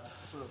job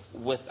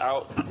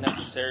without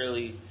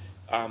necessarily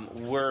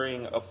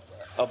worrying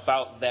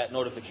about that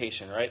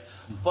notification, right?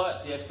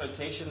 But the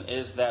expectation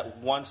is that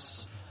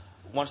once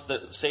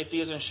the safety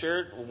is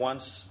ensured,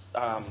 once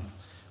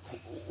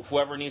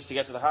whoever needs to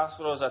get to the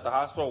hospital is at the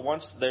hospital,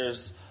 once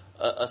there's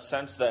a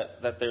sense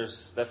that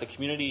the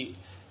community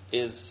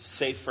is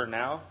safe for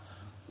now,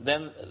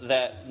 then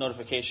that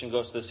notification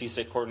goes to the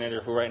CSIT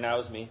coordinator, who right now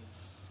is me.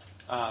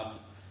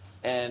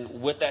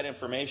 And with that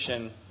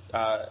information,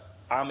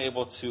 I'm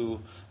able to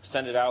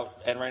send it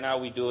out. And right now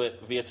we do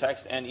it via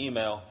text and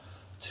email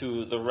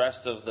to the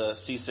rest of the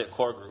CSIT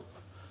core group.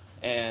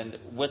 And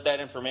with that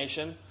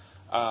information,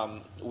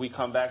 we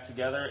come back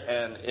together,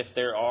 and if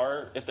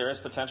there is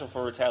potential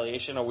for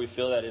retaliation, or we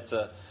feel that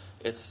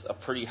it's a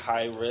pretty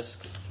high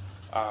risk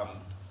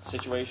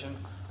situation,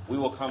 we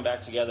will come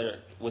back together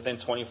within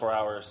 24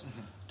 hours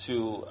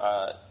to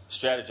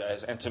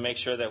strategize and to make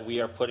sure that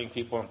we are putting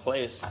people in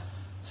place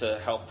to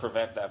help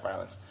prevent that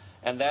violence.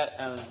 And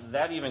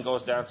that even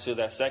goes down to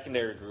that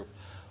secondary group,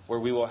 where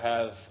we will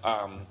have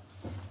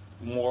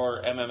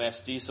more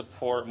MMSD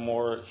support,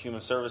 more human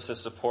services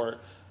support,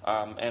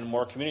 and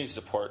more community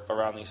support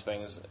around these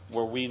things,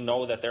 where we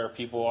know that there are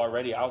people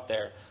already out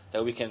there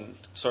that we can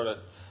sort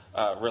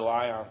of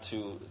rely on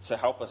to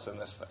help us in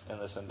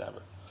this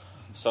endeavor.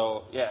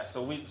 So yeah,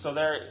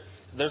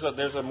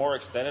 there's a more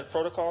extended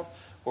protocol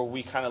where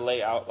we kind of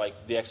lay out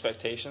like the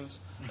expectations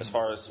as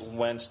far as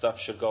when stuff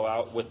should go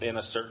out within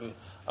a certain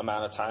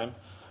amount of time.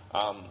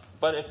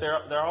 But if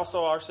there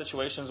also are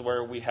situations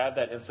where we have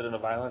that incident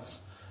of violence,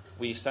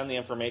 we send the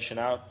information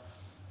out,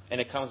 and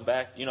it comes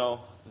back,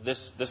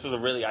 this was a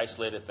really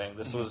isolated thing.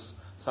 This was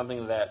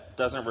something that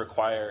doesn't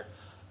require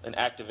an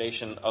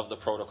activation of the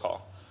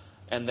protocol.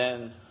 And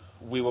then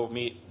we will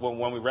meet,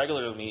 when we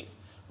regularly meet,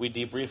 we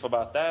debrief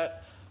about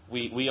that.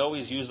 We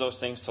always use those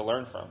things to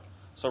learn from.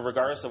 So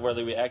regardless of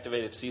whether we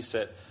activated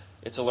CSIT,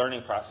 it's a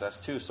learning process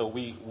too. So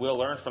we will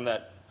learn from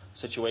that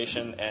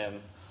situation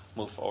and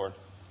move forward.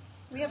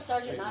 We have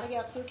Sergeant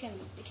Nottigal too,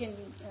 can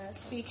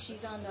speak.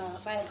 She's on the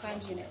Violent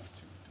Crimes Unit.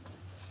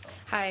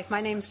 Hi,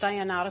 my name is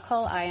Diane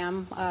Nautical. I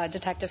am a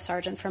Detective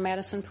Sergeant for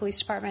Madison Police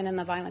Department in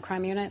the Violent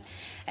Crime Unit.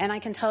 And I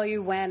can tell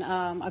you when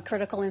a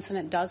critical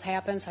incident does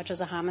happen, such as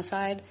a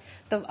homicide,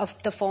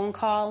 the phone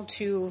call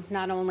to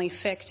not only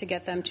FIC to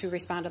get them to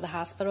respond to the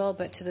hospital,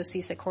 but to the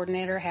CSIT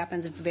coordinator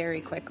happens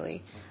very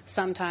quickly,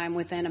 sometime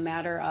within a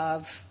matter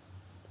of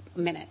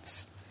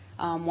minutes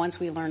once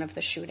we learn of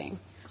the shooting.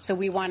 So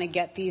we want to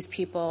get these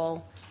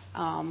people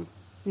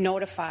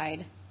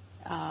notified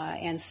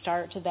and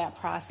start that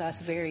process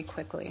very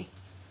quickly.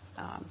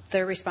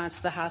 Their response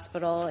to the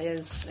hospital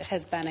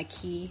has been a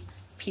key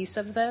piece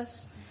of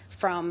this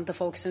from the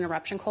Focused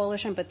Interruption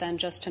Coalition, but then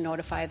just to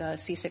notify the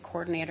CSIT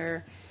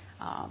coordinator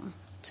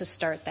to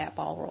start that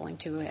ball rolling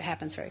too. It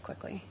happens very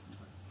quickly.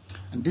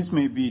 And this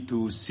may be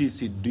to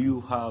CSIT. Do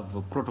you have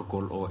a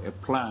protocol or a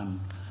plan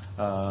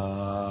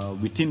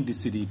within the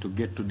city to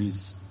get to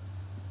these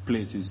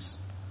places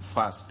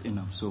fast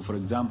enough? So, for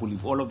example,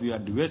 if all of you are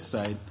at the west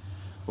side,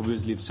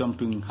 obviously if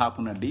something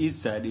happened at the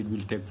east side, it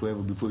will take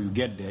forever before you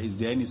get there. Is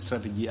there any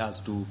strategy as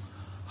to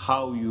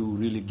how you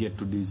really get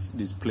to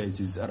these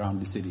places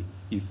around the city,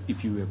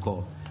 if you were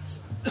called?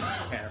 I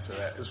can answer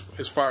that.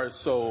 As far as,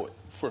 so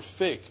for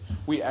FIC,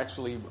 we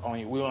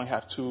only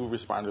have 2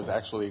 responders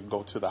actually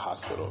go to the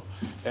hospital,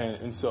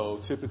 and so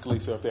typically,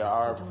 so if there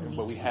are,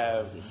 but we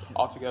have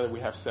altogether we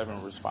have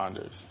 7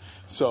 responders.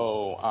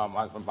 So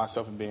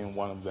myself being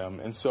one of them,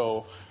 and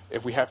so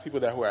if we have people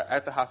who are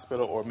at the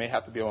hospital or may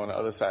have to be on the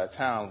other side of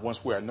town,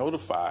 once we are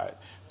notified,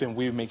 then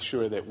we make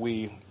sure that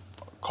we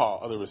call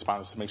other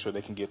responders to make sure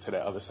they can get to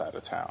that other side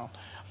of town.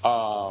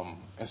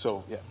 And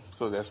so, yeah,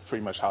 so that's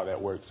pretty much how that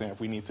works. And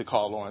if we need to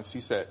call on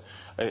CSIT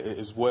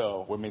as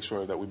well, we'll make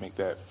sure that we make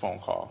that phone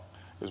call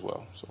as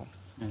well. So,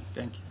 yeah,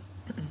 thank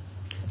you.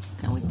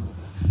 Can we?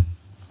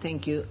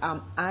 Thank you.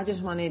 I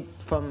just wanted,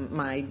 from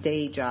my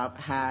day job,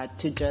 had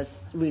to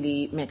just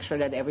really make sure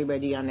that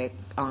everybody on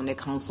the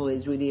council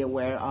is really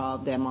aware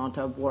of the amount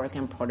of work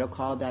and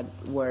protocol that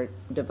were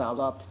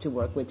developed to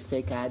work with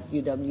FIC at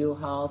UW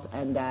Health,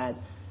 and that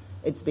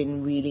it's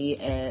been really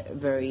a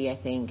very, I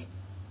think,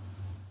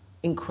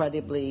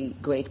 incredibly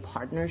great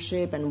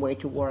partnership and way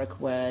to work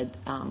with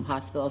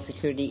hospital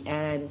security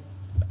and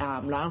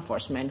law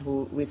enforcement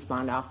who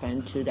respond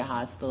often to the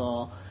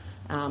hospital,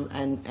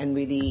 and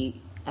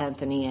really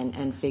Anthony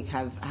and FIC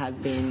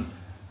have been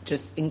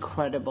just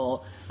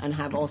incredible and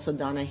have also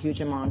done a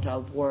huge amount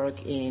of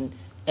work in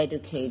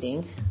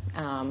educating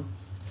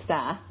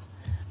staff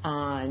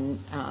on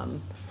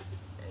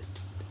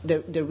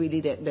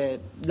the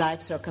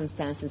life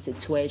circumstances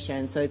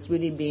situation. So it's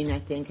really been, I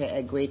think,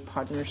 a great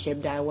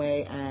partnership that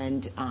way.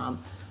 And,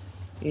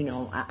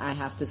 I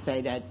have to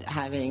say that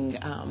having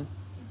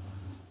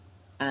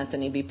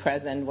Anthony be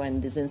present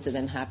when this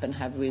incident happened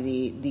have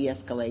really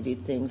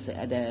de-escalated things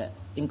at an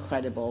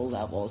incredible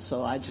level.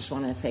 So I just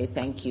want to say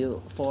thank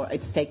you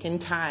it's taken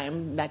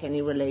time, like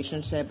any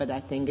relationship, but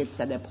I think it's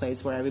at a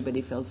place where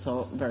everybody feels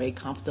so very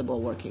comfortable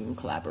working in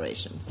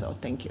collaboration. So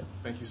thank you.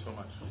 Thank you so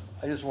much.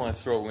 I just want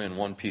to throw in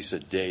one piece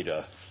of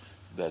data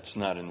that's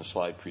not in the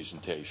slide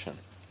presentation.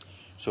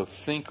 So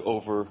think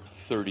over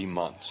 30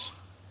 months.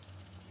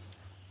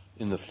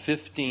 In the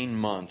 15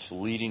 months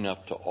leading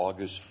up to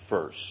August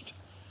 1st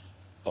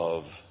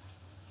of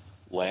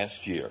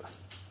last year,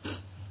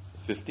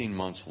 15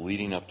 months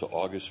leading up to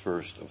August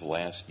 1st of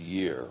last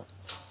year,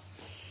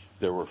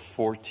 there were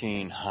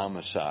 14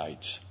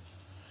 homicides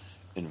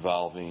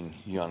involving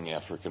young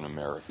African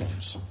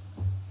Americans.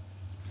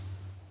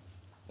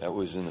 That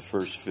was in the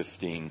first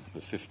 15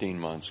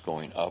 months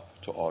going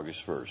up to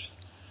August 1st.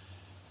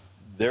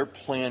 Their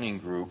planning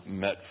group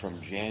met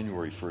from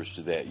January 1st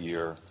of that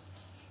year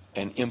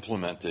and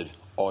implemented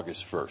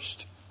August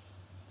 1st.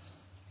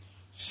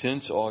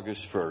 Since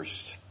August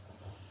 1st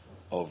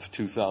of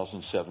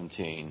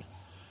 2017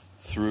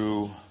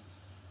 through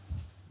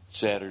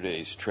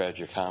Saturday's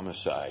tragic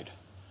homicide,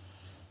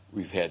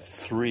 we've had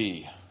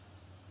 3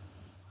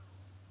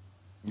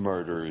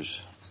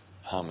 murders,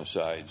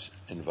 homicides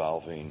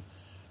involving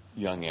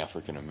young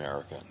African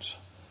Americans.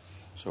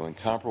 So in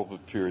comparable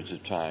periods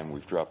of time,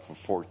 we've dropped from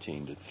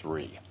 14 to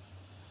 3.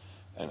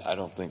 And I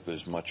don't think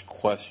there's much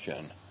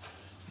question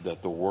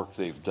that the work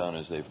they've done,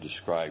 as they've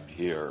described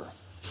here,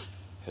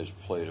 has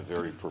played a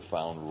very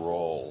profound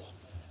role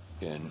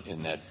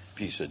in that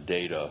piece of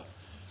data,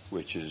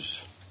 which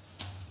is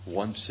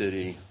one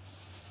city,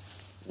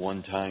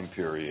 one time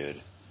period.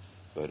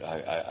 But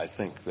I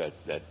think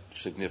that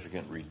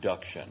significant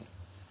reduction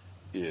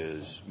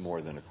is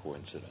more than a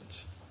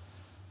coincidence.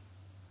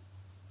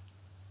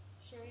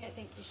 Sherry, I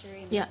think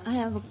Sherry. Yeah, I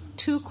have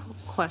 2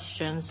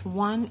 questions.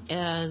 One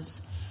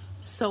is,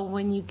 so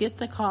when you get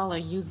the call, are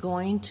you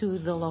going to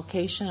the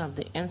location of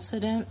the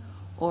incident,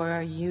 or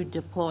are you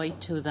deployed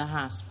to the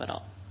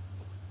hospital?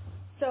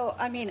 So,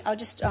 I mean, I'll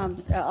just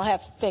I'll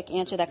have FIC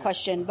answer that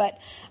question. But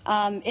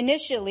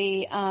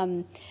initially,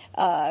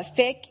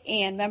 FIC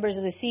and members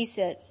of the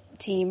CSIT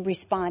team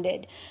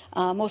responded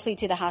mostly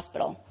to the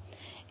hospital,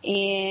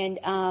 and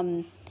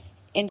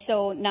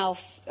so now,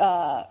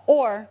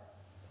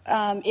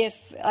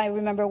 if I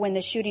remember when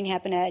the shooting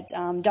happened at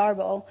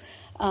Darbo,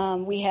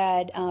 we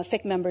had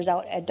FIC members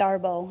out at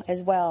Darbo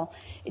as well.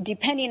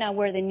 Depending on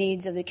where the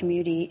needs of the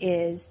community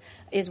is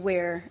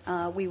where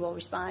we will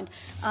respond.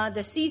 The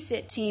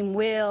CSIT team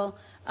will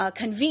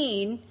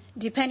convene,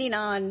 depending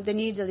on the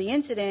needs of the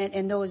incident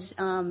and those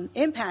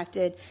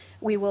impacted.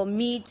 We will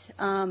meet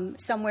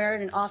somewhere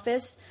in an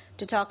office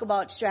to talk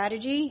about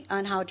strategy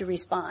on how to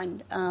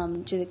respond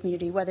to the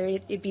community, whether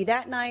it be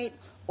that night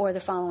or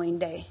the following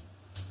day.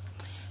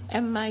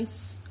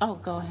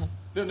 Go ahead.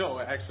 No,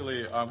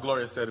 actually,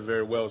 Gloria said it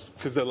very well.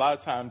 Because a lot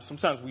of times,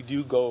 sometimes we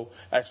do go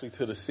actually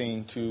to the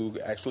scene to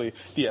actually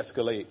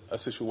de-escalate a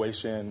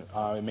situation.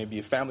 It may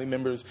be family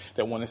members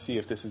that want to see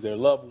if this is their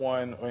loved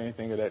one or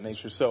anything of that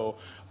nature. So,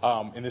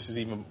 and this is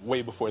even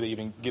way before they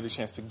even get a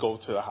chance to go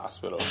to the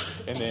hospital.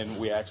 And then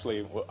we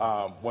actually,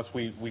 once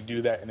we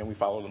do that, and then we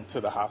follow them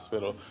to the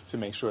hospital to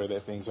make sure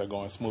that things are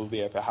going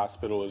smoothly at the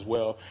hospital as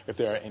well. If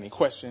there are any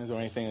questions or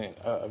anything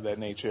of that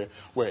nature,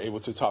 we're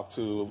able to talk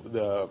to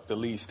the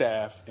lead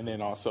staff, and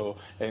then also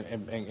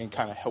and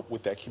kind of help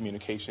with that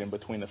communication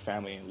between the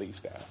family and lead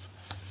staff.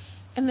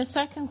 And the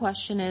second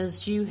question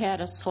is, you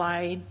had a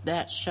slide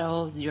that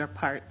showed your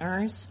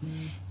partners,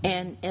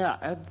 and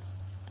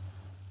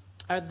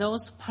are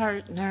those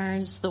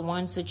partners the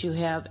ones that you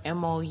have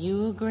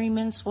MOU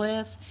agreements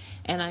with?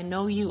 And I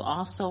know you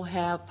also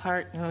have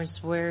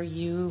partners where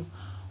you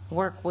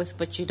work with,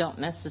 but you don't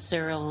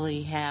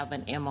necessarily have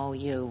an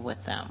MOU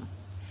with them.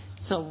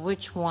 So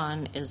which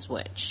one is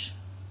which?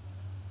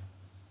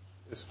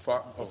 As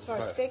far as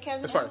FIC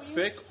has an As far as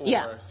FIC or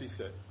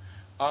CSIT?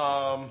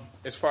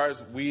 As far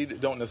as we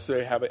don't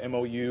necessarily have an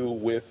MOU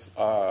with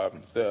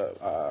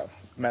the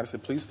Madison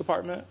Police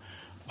Department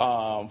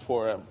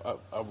for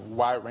a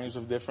wide range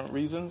of different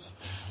reasons.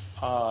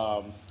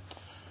 I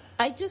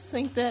just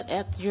think that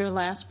at your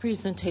last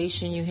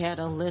presentation you had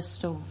a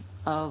list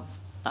of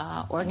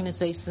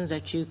organizations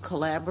that you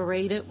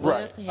collaborated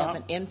with, have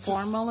an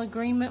informal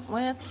agreement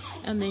with,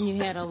 and then you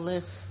had a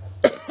list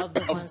of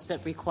the ones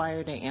that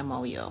required an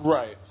MOU.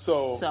 Right.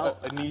 So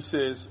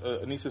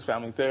Anissa's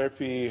Family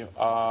Therapy,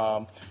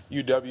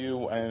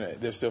 UW,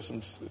 and there's still some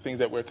things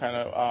that we're kind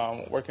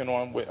of working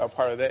on with a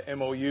part of that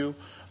MOU,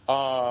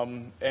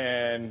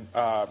 and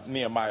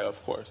Nehemiah,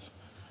 of course,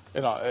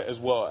 as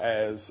well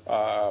as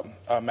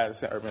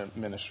Madison Urban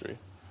Ministry.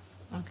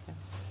 Okay.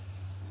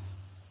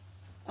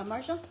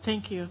 Marshall?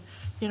 Thank you.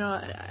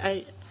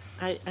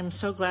 I'm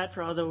so glad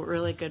for all the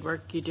really good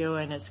work you do,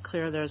 and it's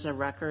clear there's a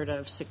record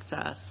of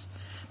success.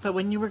 But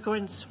when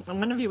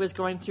one of you was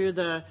going through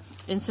the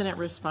incident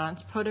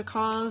response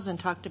protocols and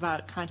talked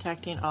about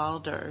contacting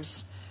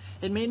alders,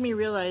 it made me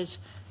realize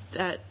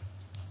that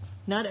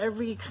not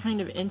every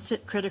kind of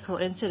critical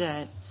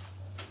incident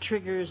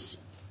triggers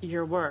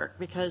your work,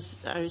 because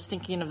I was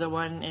thinking of the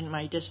one in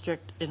my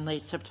district in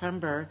late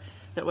September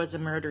that was a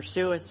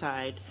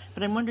murder-suicide.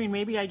 But I'm wondering,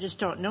 maybe I just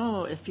don't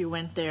know if you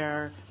went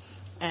there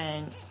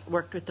and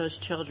worked with those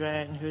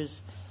children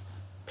whose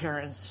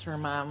parents or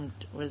mom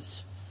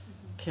was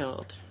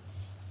killed.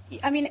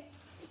 I mean,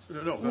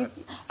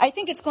 I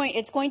think it's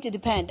going to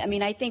depend. I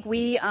mean, I think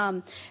we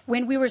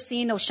when we were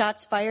seeing those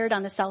shots fired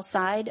on the south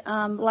side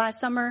last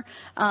summer,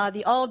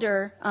 the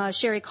alder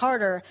Sherry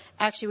Carter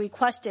actually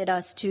requested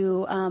us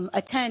to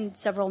attend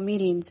several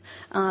meetings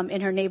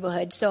in her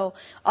neighborhood. So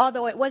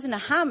although it wasn't a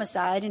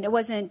homicide and it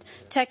wasn't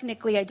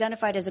technically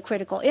identified as a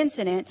critical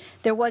incident,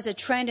 there was a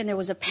trend and there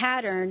was a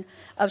pattern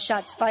of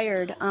shots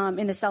fired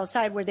in the south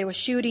side where they were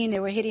shooting, they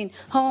were hitting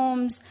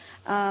homes.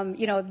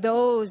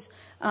 Those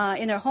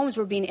in their homes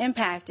were being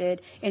impacted,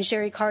 and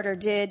Sherry Carter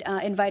did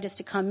invite us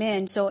to come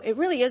in. So it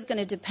really is going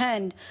to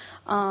depend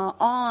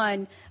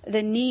on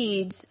the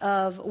needs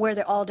of where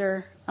the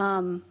alder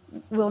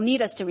will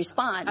need us to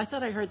respond. I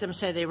thought I heard them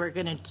say they were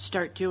going to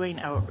start doing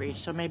outreach,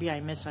 so maybe I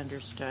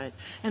misunderstood.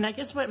 And I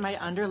guess what my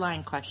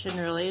underlying question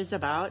really is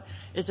about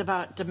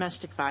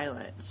domestic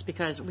violence,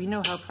 because we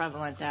know how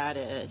prevalent that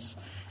is.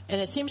 And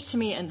it seems to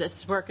me, and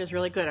this work is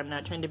really good, I'm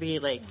not trying to be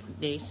like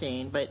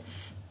naysaying, but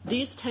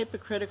these type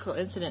of critical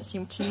incidents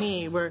seem to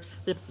me where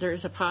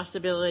there's a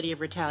possibility of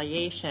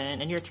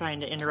retaliation, and you're trying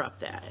to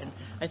interrupt that. And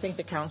I think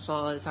the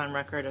council is on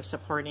record of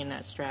supporting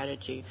that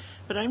strategy.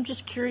 But I'm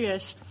just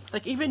curious,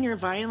 like even your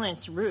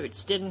violence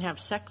roots didn't have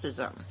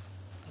sexism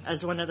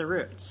as one of the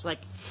roots.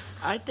 Like,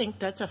 I think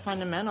that's a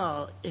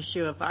fundamental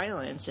issue of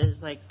violence,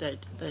 is like the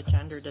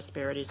gender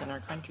disparities in our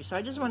country. So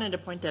I just wanted to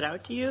point that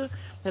out to you,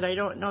 that I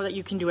don't know that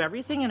you can do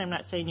everything, and I'm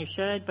not saying you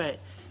should, but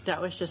that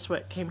was just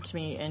what came to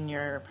me in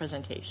your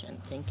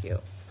presentation. Thank you.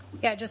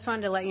 Yeah, I just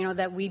wanted to let you know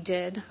that we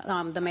did,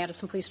 the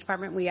Madison Police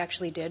Department, we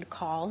actually did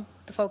call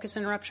the Focus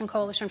Interruption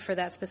Coalition for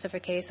that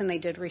specific case, and they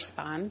did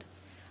respond.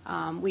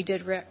 We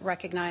did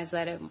recognize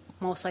that it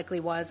most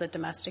likely was a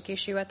domestic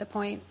issue at the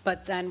point,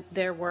 but then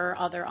there were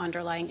other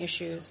underlying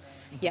issues,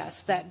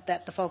 yes,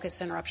 that the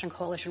Focus Interruption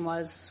Coalition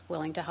was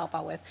willing to help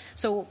out with.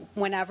 So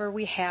whenever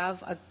we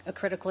have a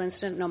critical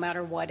incident, no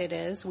matter what it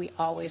is, we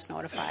always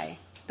notify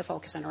the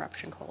Focus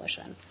Interruption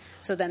Coalition.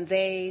 So then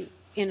they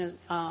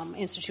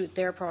institute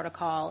their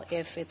protocol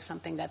if it's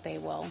something that they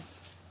will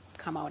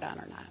come out on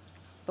or not.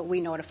 But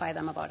we notify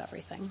them about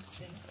everything.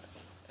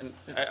 And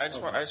I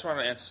just want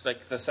to answer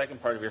like the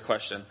second part of your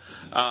question.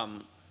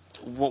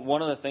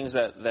 One of the things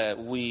that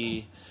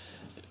we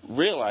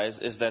realize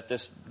is that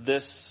this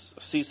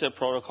CSIT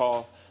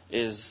protocol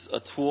is a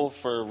tool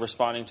for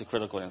responding to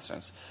critical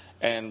incidents,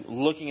 and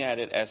looking at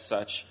it as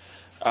such.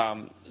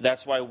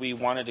 That's why we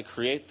wanted to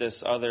create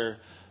this other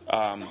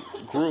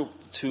group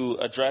to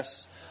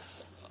address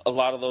a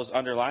lot of those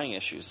underlying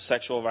issues: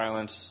 sexual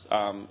violence,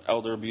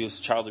 elder abuse,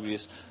 child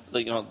abuse.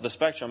 the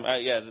spectrum.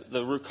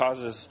 The root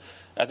causes.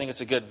 I think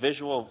it's a good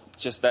visual,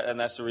 just that, and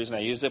that's the reason I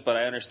used it. But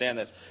I understand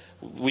that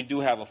we do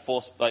have a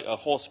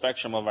whole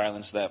spectrum of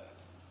violence that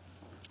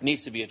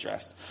needs to be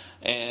addressed,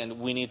 and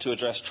we need to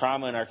address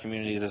trauma in our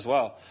communities as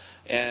well.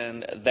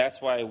 And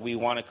that's why we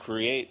want to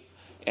create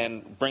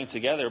and bring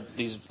together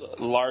these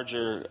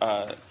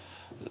larger,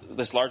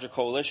 this larger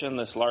coalition,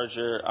 this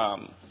larger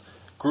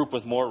group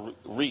with more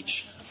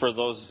reach for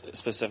those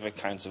specific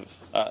kinds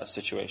of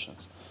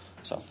situations.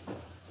 So.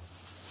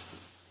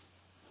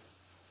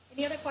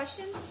 Any other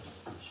questions?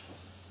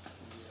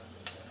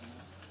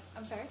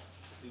 I'm sorry?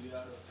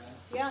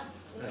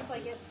 Yes, it looks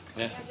like it.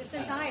 Yeah, just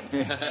in time.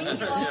 Thank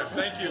you all.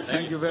 Thank you.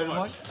 Thank you very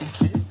much.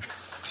 It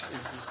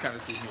just kind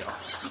of threw me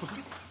off.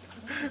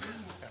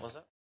 What was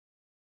that?